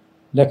languages.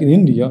 Like in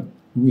India,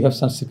 we have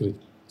Sanskrit.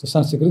 So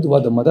Sanskrit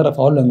was the mother of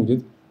all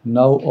languages.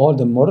 Now all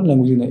the modern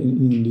languages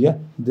in India,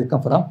 they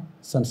come from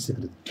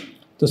Sanskrit.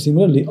 So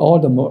similarly, all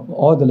the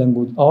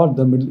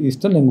Middle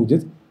Eastern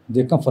languages,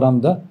 they come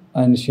from the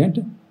ancient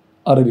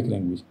Arabic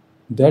language.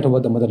 That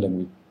was the mother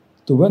language.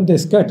 So when they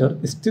scatter,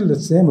 still the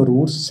same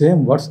roots,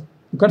 same words.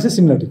 You can say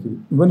similarity.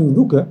 When you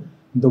look at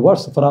the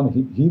words from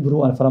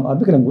Hebrew and from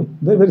Arabic language,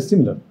 very, very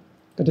similar.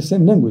 It's the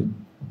same language.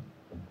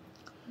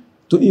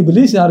 So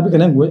Iblis in Arabic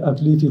language,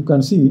 actually, if you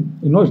can see,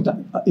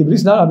 Iblis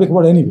is not Arabic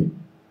word anyway.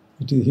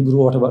 It is Hebrew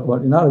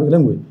word in Arabic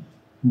language.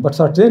 But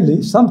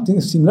certainly something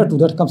similar to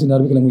that comes in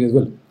Arabic language as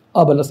well.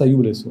 Abalasa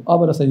yublesu.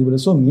 Abalasa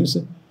yublesu means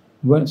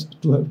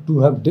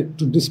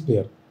to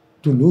despair,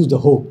 to lose the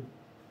hope.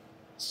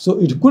 So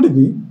it could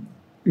be,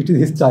 it is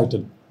his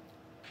title.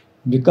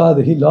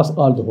 Because he lost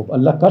all the hope.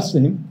 Allah cursed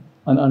him,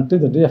 and until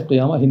the day of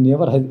Qiyamah, he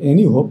never has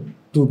any hope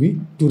to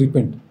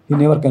repent. He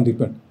never can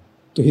repent.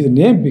 So his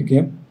name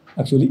became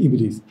actually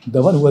Iblis,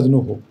 the one who has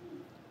no hope.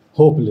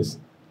 Hopeless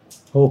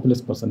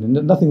person.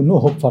 Nothing, no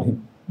hope for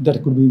him.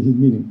 That could be his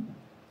meaning.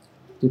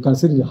 You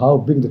consider how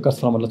big the curse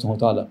from Allah subhanahu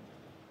wa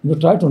ta'ala.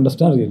 Try to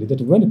understand really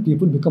that when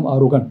people become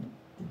arrogant,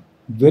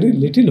 very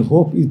little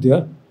hope is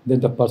there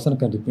that the person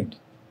can repent.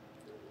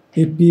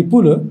 If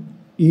people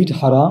eat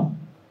haram,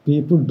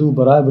 people do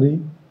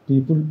bribery,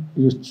 people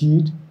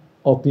cheat,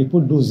 or people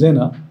do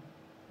zina,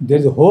 there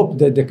is a hope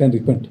that they can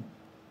repent.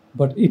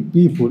 But if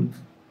people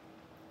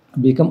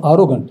become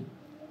arrogant,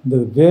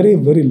 there is very,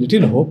 very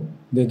little hope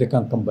that they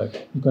can come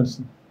back. You can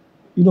see.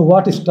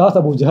 What starts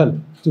Abu Jahl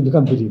to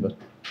become believer?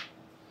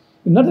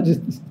 Not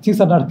that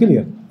things are not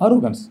clear.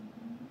 Arrogance.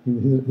 He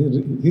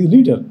is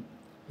leader.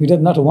 He does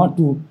not want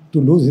to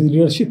lose his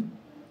leadership.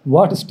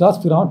 What starts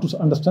Fir'aun to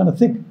understand and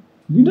think?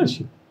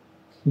 Leadership.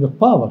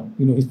 Power.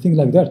 His thing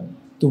like that.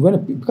 So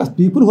because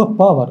people who have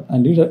power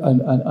and leader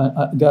and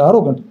they are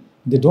arrogant,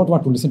 they don't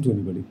want to listen to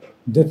anybody.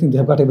 They think they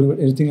have got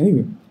everything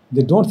anyway.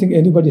 They don't think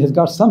anybody has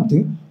got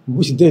something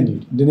which they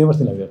need. They never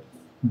think like that.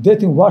 They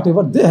think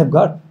whatever they have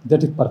got,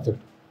 that is perfect.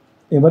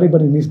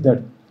 Everybody needs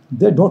that.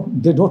 They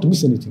don't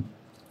miss anything.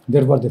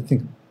 That's what they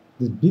think.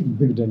 This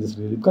big dangers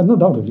really. Because no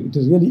doubt really, it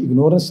is really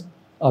ignorance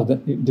of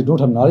they don't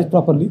have knowledge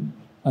properly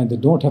and they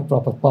don't have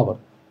proper power.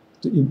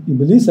 So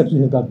Iblis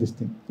actually has got this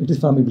thing. It is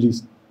from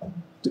Iblis.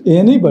 To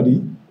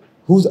anybody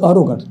who's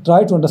arrogant,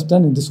 try to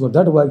understand in this word.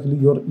 That way actually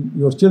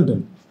your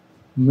children,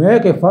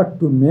 make effort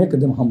to make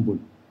them humble.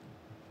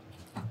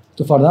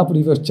 So for example,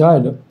 if your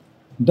child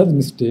does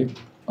mistake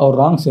or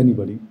wrongs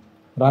anybody,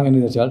 wrong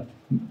any other child,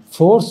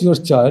 force your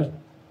child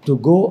to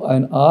go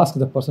and ask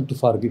the person to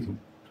forgive him.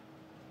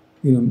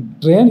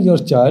 Train your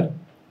child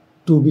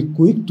to be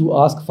quick to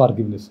ask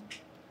forgiveness.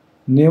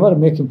 Never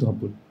make him to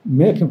humble.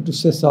 Make him to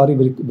say sorry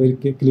very, very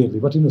clearly.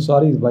 But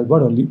sorry is by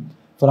word only,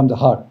 from the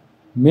heart.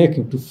 Make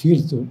him to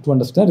feel, to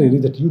understand really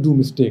that you do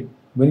mistake.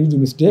 When you do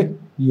mistake,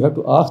 you have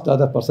to ask the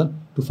other person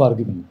to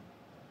forgive you.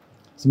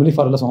 Similarly,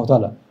 for Allah subhanahu wa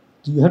ta'ala,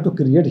 you have to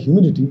create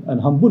humility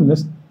and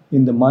humbleness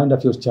in the mind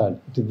of your child.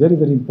 It is very,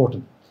 very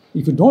important.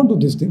 If you don't do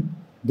this thing,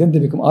 then they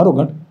become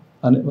arrogant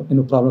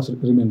and problems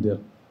remain there.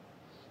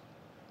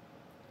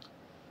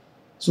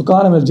 So,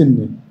 kana min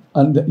al-jinn,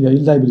 and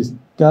illa iblis,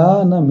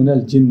 kana min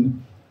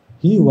al-jinn,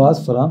 he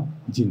was from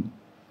jinn.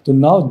 So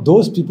now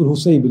those people who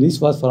say Iblis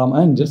was from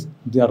angels,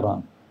 they are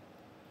wrong.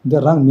 They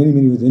are wrong many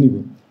ways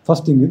anyway.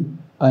 First thing is,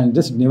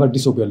 angels never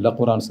disobey Allah,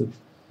 Quran says.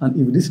 And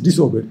Iblis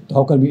disobeyed, so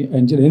how can be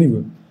angel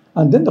anyway?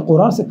 And then the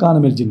Quran says, kana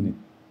min al-jinn,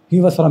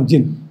 he was from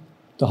jinn.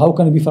 So how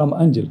can he be from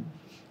angel?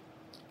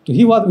 So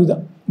he was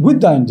with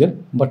the angel,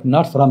 but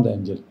not from the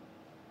angel.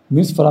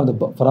 Means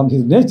from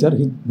his nature,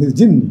 his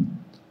jinni.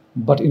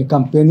 But in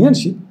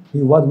companionship,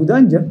 he was with the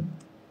angel.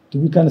 So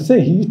we can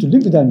say he used to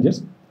live with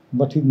angels,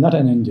 but he's not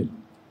an angel.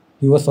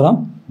 He was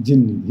from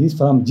jinni. He is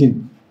from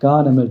jinn.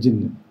 Kana min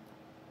al-jinn.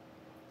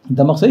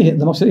 The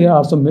Maqsari here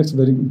also makes a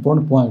very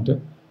important point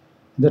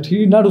that he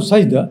did not do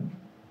sajda,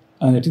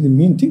 and it is the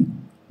main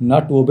thing,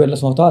 not to obey Allah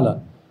subhanahu wa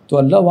ta'ala. So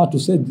Allah wants to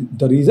say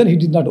the reason he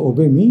did not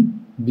obey me,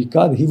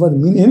 because he was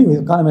mean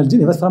anyway. Kana min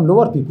al-jinn, he was from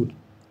lower people,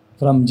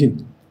 from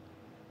jinn.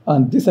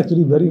 And this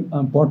actually very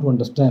important to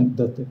understand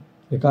that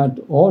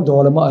all the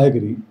ulama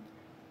agree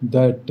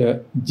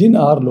that jinn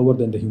are lower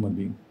than the human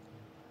being.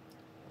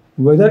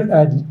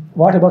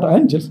 What about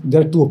angels?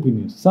 There are two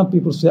opinions. Some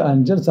people say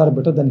angels are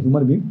better than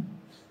human being,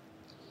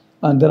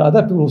 and there are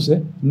other people who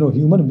say no,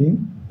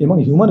 among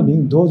human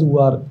beings, those who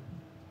are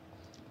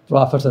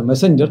prophets and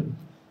messengers,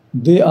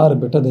 they are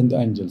better than the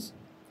angels.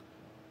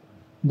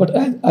 But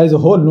as a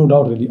whole, no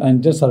doubt really,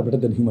 angels are better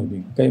than human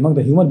beings. Okay, among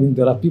the human beings,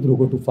 there are people who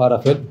go to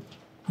far hell.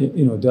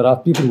 There are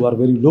people who are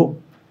very low.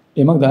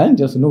 Among the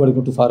angels, nobody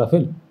go to far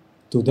hell.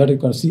 So that you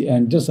can see,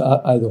 angels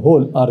as a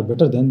whole are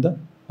better than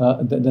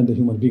the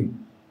human being.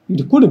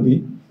 It could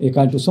be,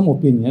 according to some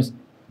opinions,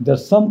 there are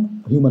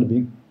some human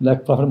being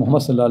like Prophet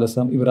Muhammad sallallahu alaihi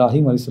wasallam,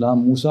 Ibrahim alayhi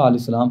salam, Musa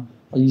alayhi salam,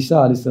 Isa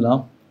alayhi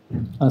salam,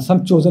 and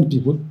some chosen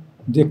people.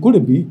 They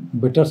could be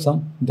better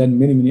some than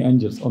many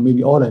angels, or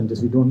maybe all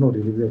angels. We don't know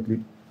really exactly.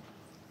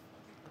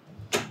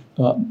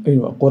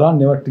 Quran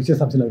never teaches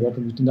something like that,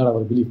 which is not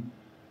our belief.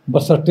 But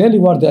certainly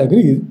what they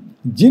agree is,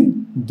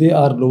 jinn, they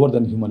are lower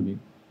than human being.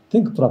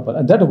 Think proper,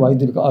 and that's why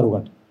they become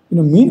arrogant.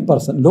 Mean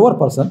person, lower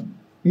person,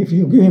 if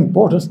you give him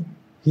importance,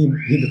 he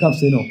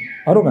becomes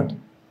arrogant.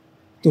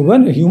 So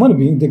when a human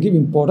being, they give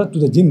importance to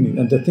the jinn,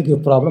 and they think a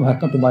problem has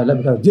come to my life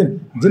because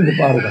jinn become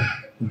arrogant.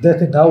 They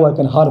think how I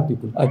can harm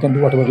people, I can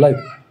do whatever I like.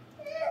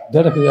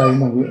 That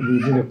we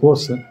did a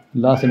course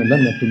last time in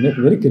London to make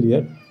very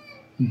clear,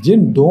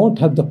 jinn don't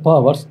have the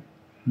powers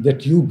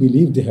that you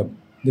believe they have.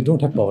 They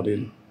don't have power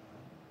really.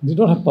 They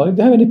don't have power. If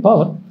they have any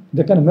power,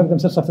 they can make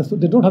themselves successful.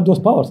 They don't have those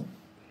powers.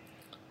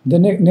 They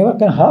never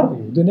can harm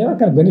you. They never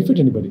can benefit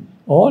anybody.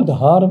 All the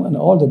harm and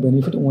all the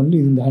benefit only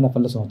is in the hand of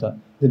Allah subhanahu wa ta'ala.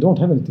 They don't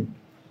have anything.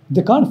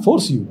 They can't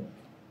force you.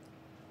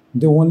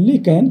 They only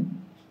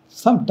can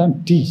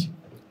sometimes teach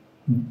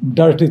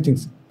dirty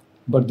things,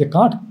 but they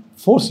can't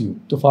force you.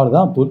 So, for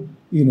example,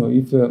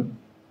 if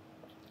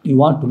you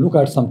want to look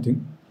at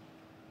something,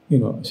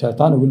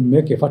 shaitan will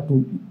make effort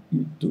to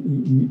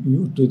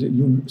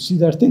you see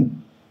that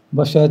thing,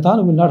 but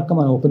shaitan will not come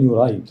and open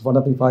your eye. For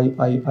example,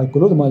 if I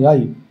close my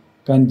eye,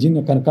 can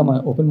jinn come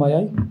and open my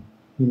eye?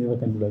 He never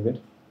can do like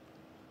that.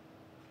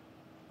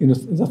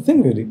 It's a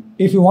thing really.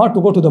 If you want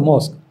to go to the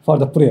mosque for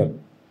the prayer,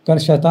 can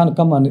shaitan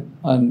come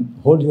and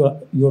hold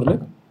your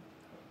leg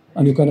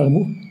and you cannot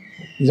move?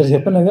 Does that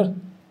happen like that?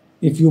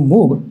 If you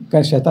move,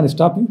 can shaitan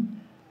stop you?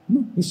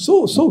 No, he's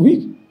so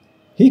weak.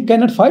 He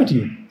cannot fight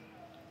you.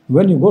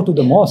 When you go to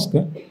the mosque,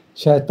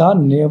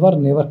 shaitan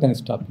never can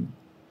stop you.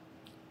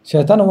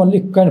 Shaitan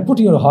only can put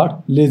in your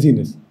heart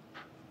laziness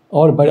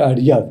or bad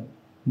ideas.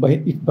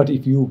 But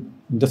if you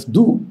just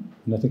do,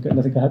 nothing can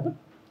happen.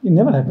 It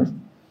never happens.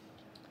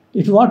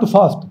 If you want to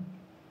fast,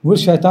 will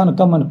shaitan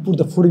come and put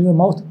the food in your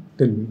mouth?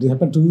 Tell me, does it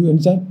happen to you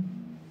anytime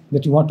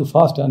that you want to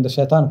fast and the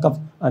shaitan comes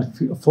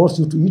and force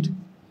you to eat?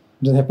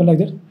 Does it happen like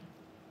that?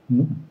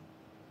 No.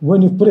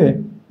 When you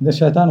pray, the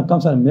shaitan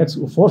comes and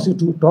force you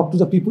to talk to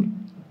the people?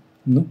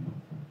 No.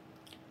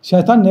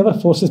 Shaitan never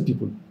forces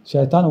people.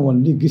 Shaitan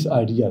only gives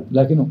ideas,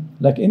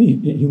 like any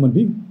human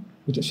being.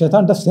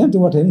 Shaitan does the same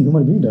thing what any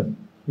human being does.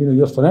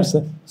 Your friends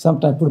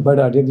sometimes put bad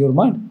ideas in your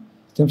mind.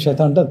 Same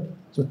shaitan does.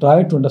 So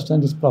try to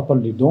understand this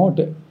properly. Don't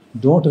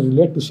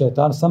relate to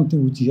shaitan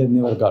something which he has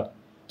never got.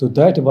 So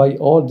that's why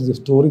all these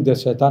stories that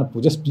shaitan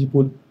possess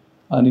people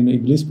and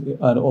Iblis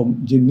or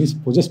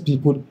jinnis possess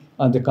people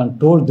and they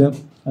control them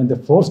and they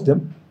force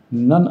them,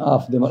 none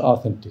of them are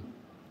authentic.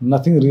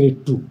 Nothing really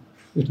true.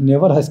 It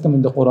never has come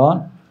in the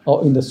Quran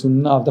or in the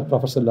Sunnah of the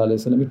Prophet sallallahu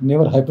alaihi wasallam. It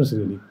never happens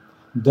really.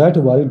 That's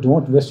why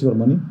don't waste your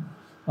money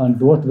and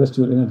don't waste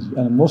your energy.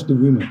 And mostly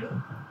women,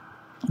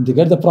 they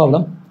get the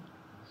problem.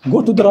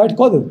 Go to the right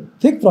causes.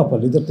 Think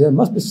properly that there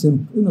must be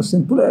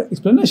simple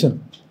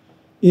explanation.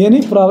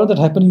 Any problem that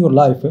happens in your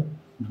life,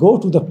 go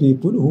to the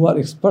people who are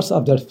experts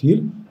of that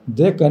field.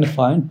 They can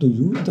find to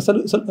you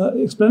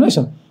the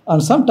explanation.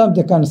 And sometimes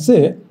they can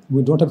say,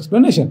 we don't have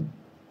explanation.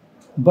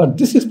 But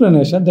this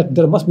explanation that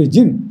there must be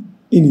jinn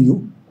in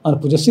you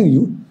and possessing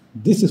you,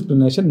 this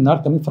explanation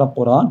not coming from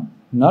Quran,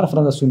 not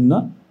from the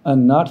Sunnah,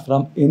 and not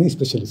from any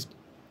specialist.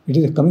 It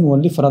is coming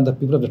only from the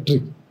people of the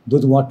trick,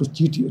 those who want to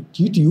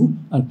cheat you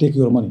and take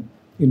your money.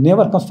 It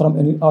never comes from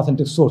any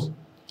authentic source.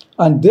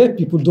 And they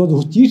people, those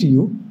who cheat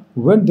you,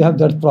 when they have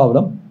that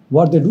problem,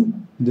 what they do?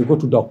 They go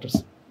to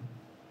doctors.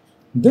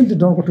 Then they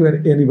don't go to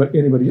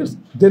anybody else.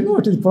 They know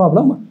it is a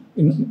problem.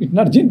 It's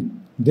not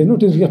jinn. They know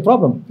it is a real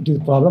problem. It is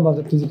a problem of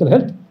the physical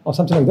health or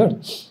something like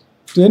that.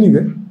 So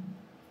anyway,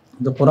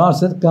 the Quran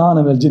says,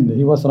 "Kana min al-jinn."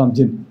 He was from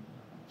jinn.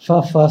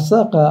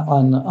 فَفَسَقَ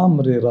عَنْ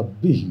أَمْرِ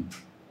رَبِّهِ.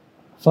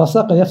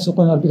 فَسَقَ يَفْسُقُ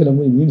in Arabic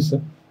language means,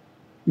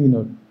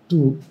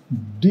 to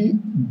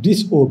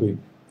disobey.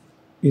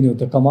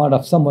 The command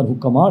of someone who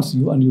commands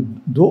you and you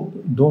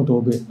don't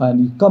obey, and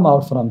you come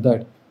out from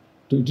that.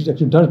 It is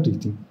actually dirty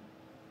thing.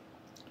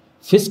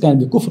 Fisk can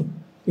be kufr.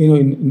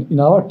 In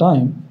our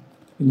time,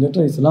 in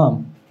later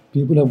Islam,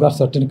 people have got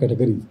certain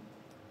categories.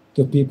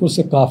 So people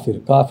say kafir.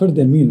 Kafir,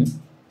 they mean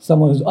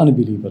someone who is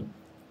unbeliever.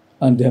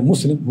 And they have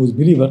Muslim who is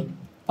believer.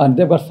 And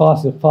they've got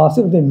fasik.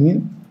 Fasik, they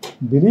mean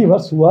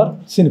believers who are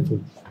sinful.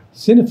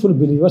 Sinful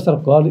believers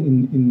are called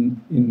in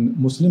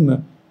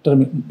Muslim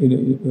term,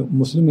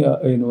 Muslim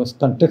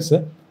context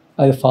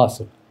as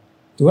fasik.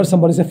 So when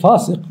somebody says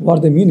fasik,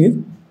 what they mean is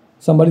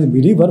somebody is a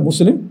believer,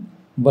 Muslim,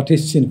 but he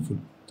is sinful.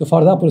 So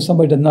for example, if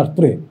somebody does not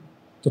pray,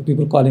 so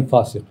people call him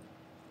fasik.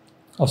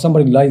 Or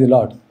somebody lies a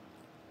lot,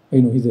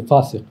 he's a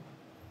fasik.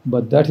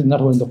 But that is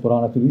not what in the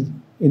Quran actually is.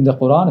 In the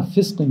Quran,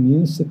 fisk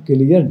means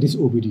clear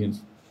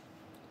disobedience.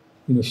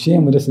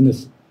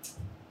 Shamelessness.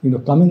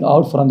 Coming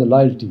out from the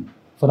loyalty,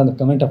 from the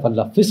command of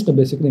Allah. Fisk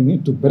basically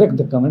means to break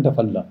the command of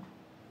Allah.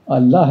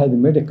 Allah has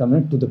made a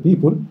command to the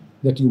people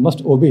that you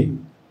must obey.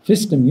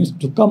 Fisk means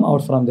to come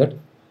out from that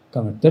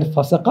command. That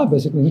fasaqa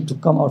basically means to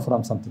come out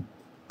from something,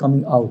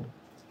 coming out.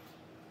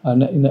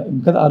 And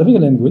because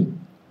Arabic language,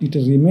 it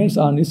remains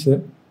on its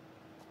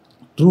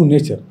true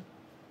nature.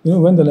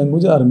 When the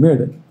languages are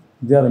made,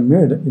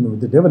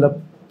 they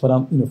develop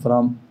from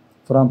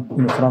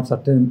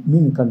certain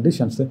meaning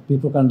conditions that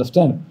people can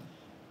understand.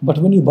 But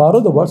when you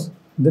borrow the words,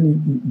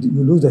 then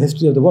you lose the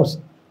history of the words.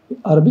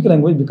 Arabic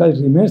language, because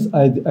it remains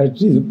as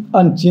it is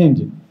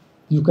unchanged,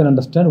 you can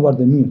understand what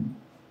they mean.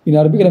 In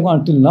Arabic language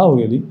until now,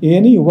 really,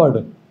 any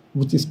word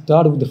which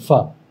starts with the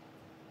fa,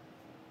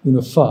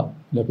 fa,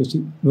 like you see,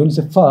 when you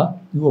say fa,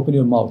 you open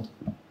your mouth.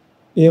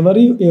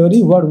 Every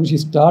word which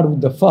starts with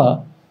the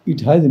fa,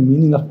 it has a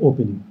meaning of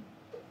opening,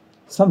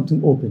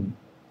 something opening,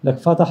 like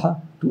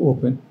fataha, to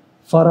open,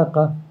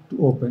 faraka,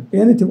 to open,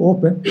 anything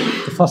open,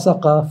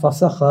 fasaqa,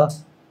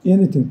 fasakha,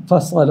 anything,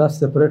 fasala,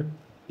 separate,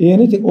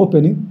 anything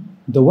opening,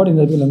 the word in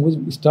Arabic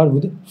language starts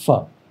with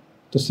fa.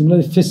 So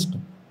similarly, fisk,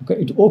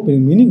 okay, it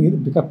opening, meaning is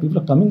because people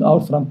are coming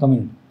out from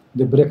covenant,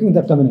 they're breaking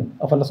the covenant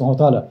of Allah subhanahu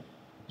wa ta'ala.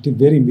 It is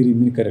very, very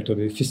mean character,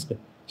 fisk.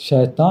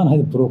 Shaitan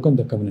has broken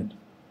the covenant.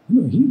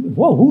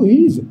 Who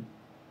he is?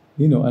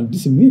 And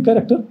this mean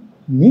character,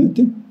 mean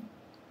thing.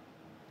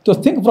 So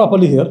think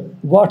properly here.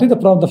 What is the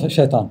problem of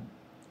shaitan?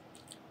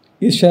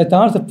 Is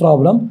shaitan's the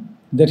problem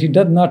that he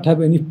does not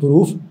have any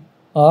proof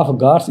of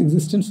God's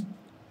existence?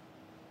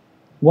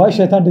 Why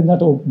shaitan did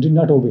not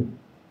obey?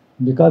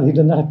 Because he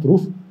does not have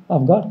proof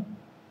of God.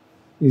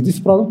 Is this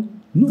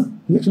problem? No.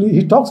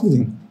 He talks with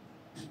him.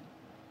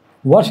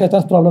 What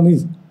shaitan's problem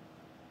is?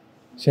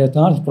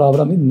 Shaitan's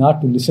problem is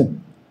not to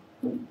listen.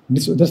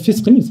 That's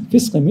fisk means.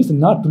 Fisk means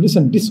not to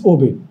listen,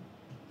 disobey.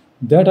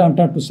 That I'm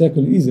trying to say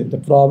is the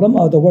problem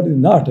of the word is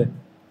not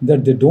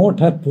that they don't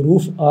have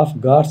proof of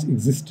God's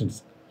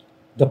existence.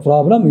 The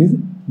problem is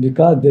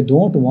because they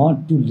don't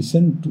want to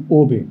listen to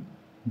obey.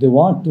 They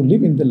want to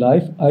live in the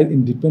life as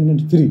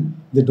independent, free.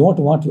 They don't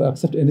want to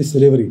accept any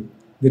slavery.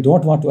 They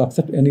don't want to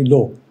accept any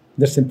law.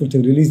 That simple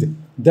thing release.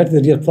 That's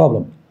the real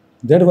problem.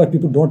 That's why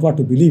people don't want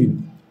to believe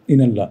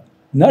in Allah.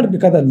 Not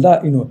because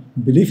Allah,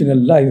 belief in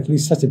Allah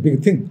is such a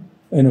big thing.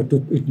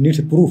 It needs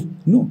a proof.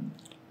 No.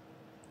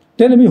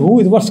 Tell me who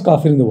is worst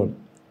kafir in the world?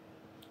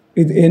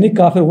 Is any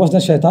kafir worse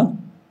than shaitan?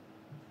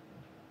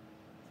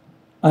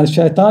 And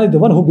shaitan is the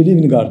one who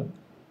believes in God.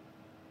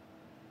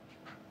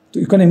 So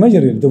you can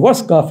imagine it. The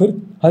worst kafir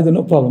has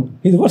no problem.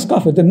 He's the worst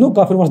kafir. There's no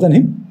kafir worse than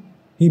him.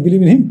 He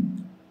believes in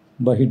him.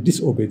 But he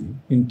disobeyed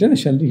him.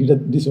 Intentionally, he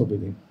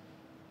disobeyed him.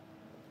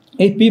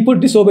 If people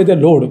disobey their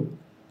Lord,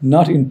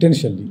 not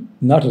intentionally,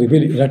 not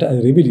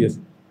rebellious,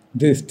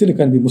 they still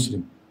can be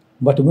Muslim.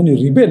 But when you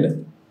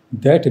rebel,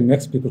 that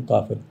makes people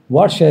kafir.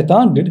 What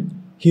shaitan did,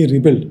 he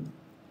rebelled.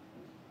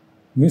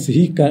 Means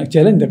he can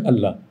challenge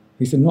Allah.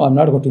 He said, no, I'm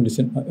not going to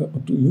listen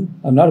to you.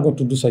 I'm not going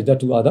to do sajda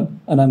to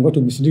Adam, and I'm going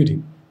to mislead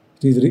him.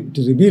 It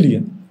is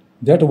rebellion.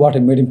 That's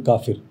what made him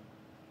kafir.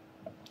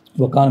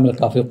 وَكَانَ مِنَ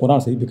الْكَافِرِينَ.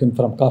 Quran says he became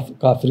from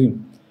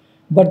kafirin.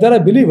 But there are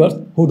believers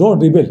who don't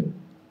rebel.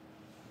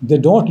 They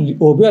don't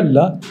obey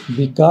Allah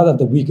because of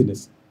the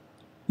weakness.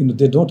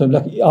 They don't have,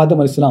 like Adam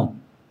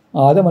al-Islam.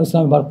 Adam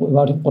al-Islam, about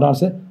Quran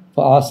says,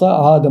 فَعَصَى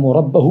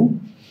آدَمُ رَبَّهُ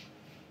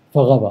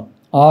فَغَوَى.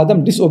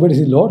 Adam disobeyed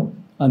his Lord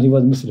and he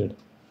was misled.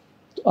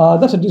 So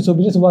Adam's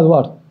disobedience was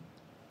what?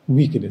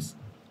 weakness,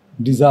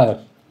 desire,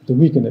 the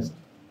weakness.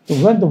 So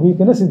when the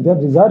weakness is there,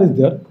 desire is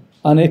there,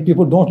 and if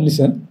people don't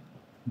listen,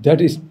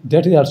 that is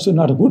also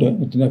not good.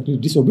 It is actually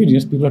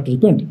disobedience. People have to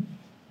repent,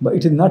 but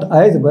it is not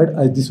as bad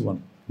as this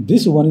one.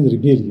 This one is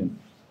rebellion.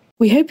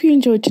 We hope you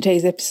enjoyed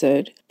today's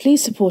episode.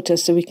 Please support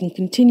us so we can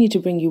continue to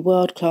bring you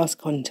world-class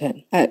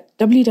content at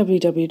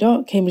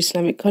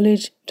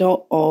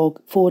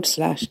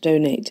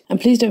www.cambridgeislamicccollege.org/donate.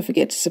 And please don't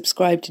forget to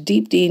subscribe to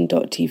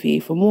deepdeen.tv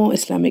for more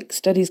Islamic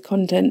studies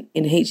content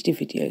in HD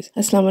videos.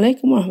 Assalamu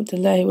alaikum wa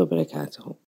rahmatullahi wa barakatuh.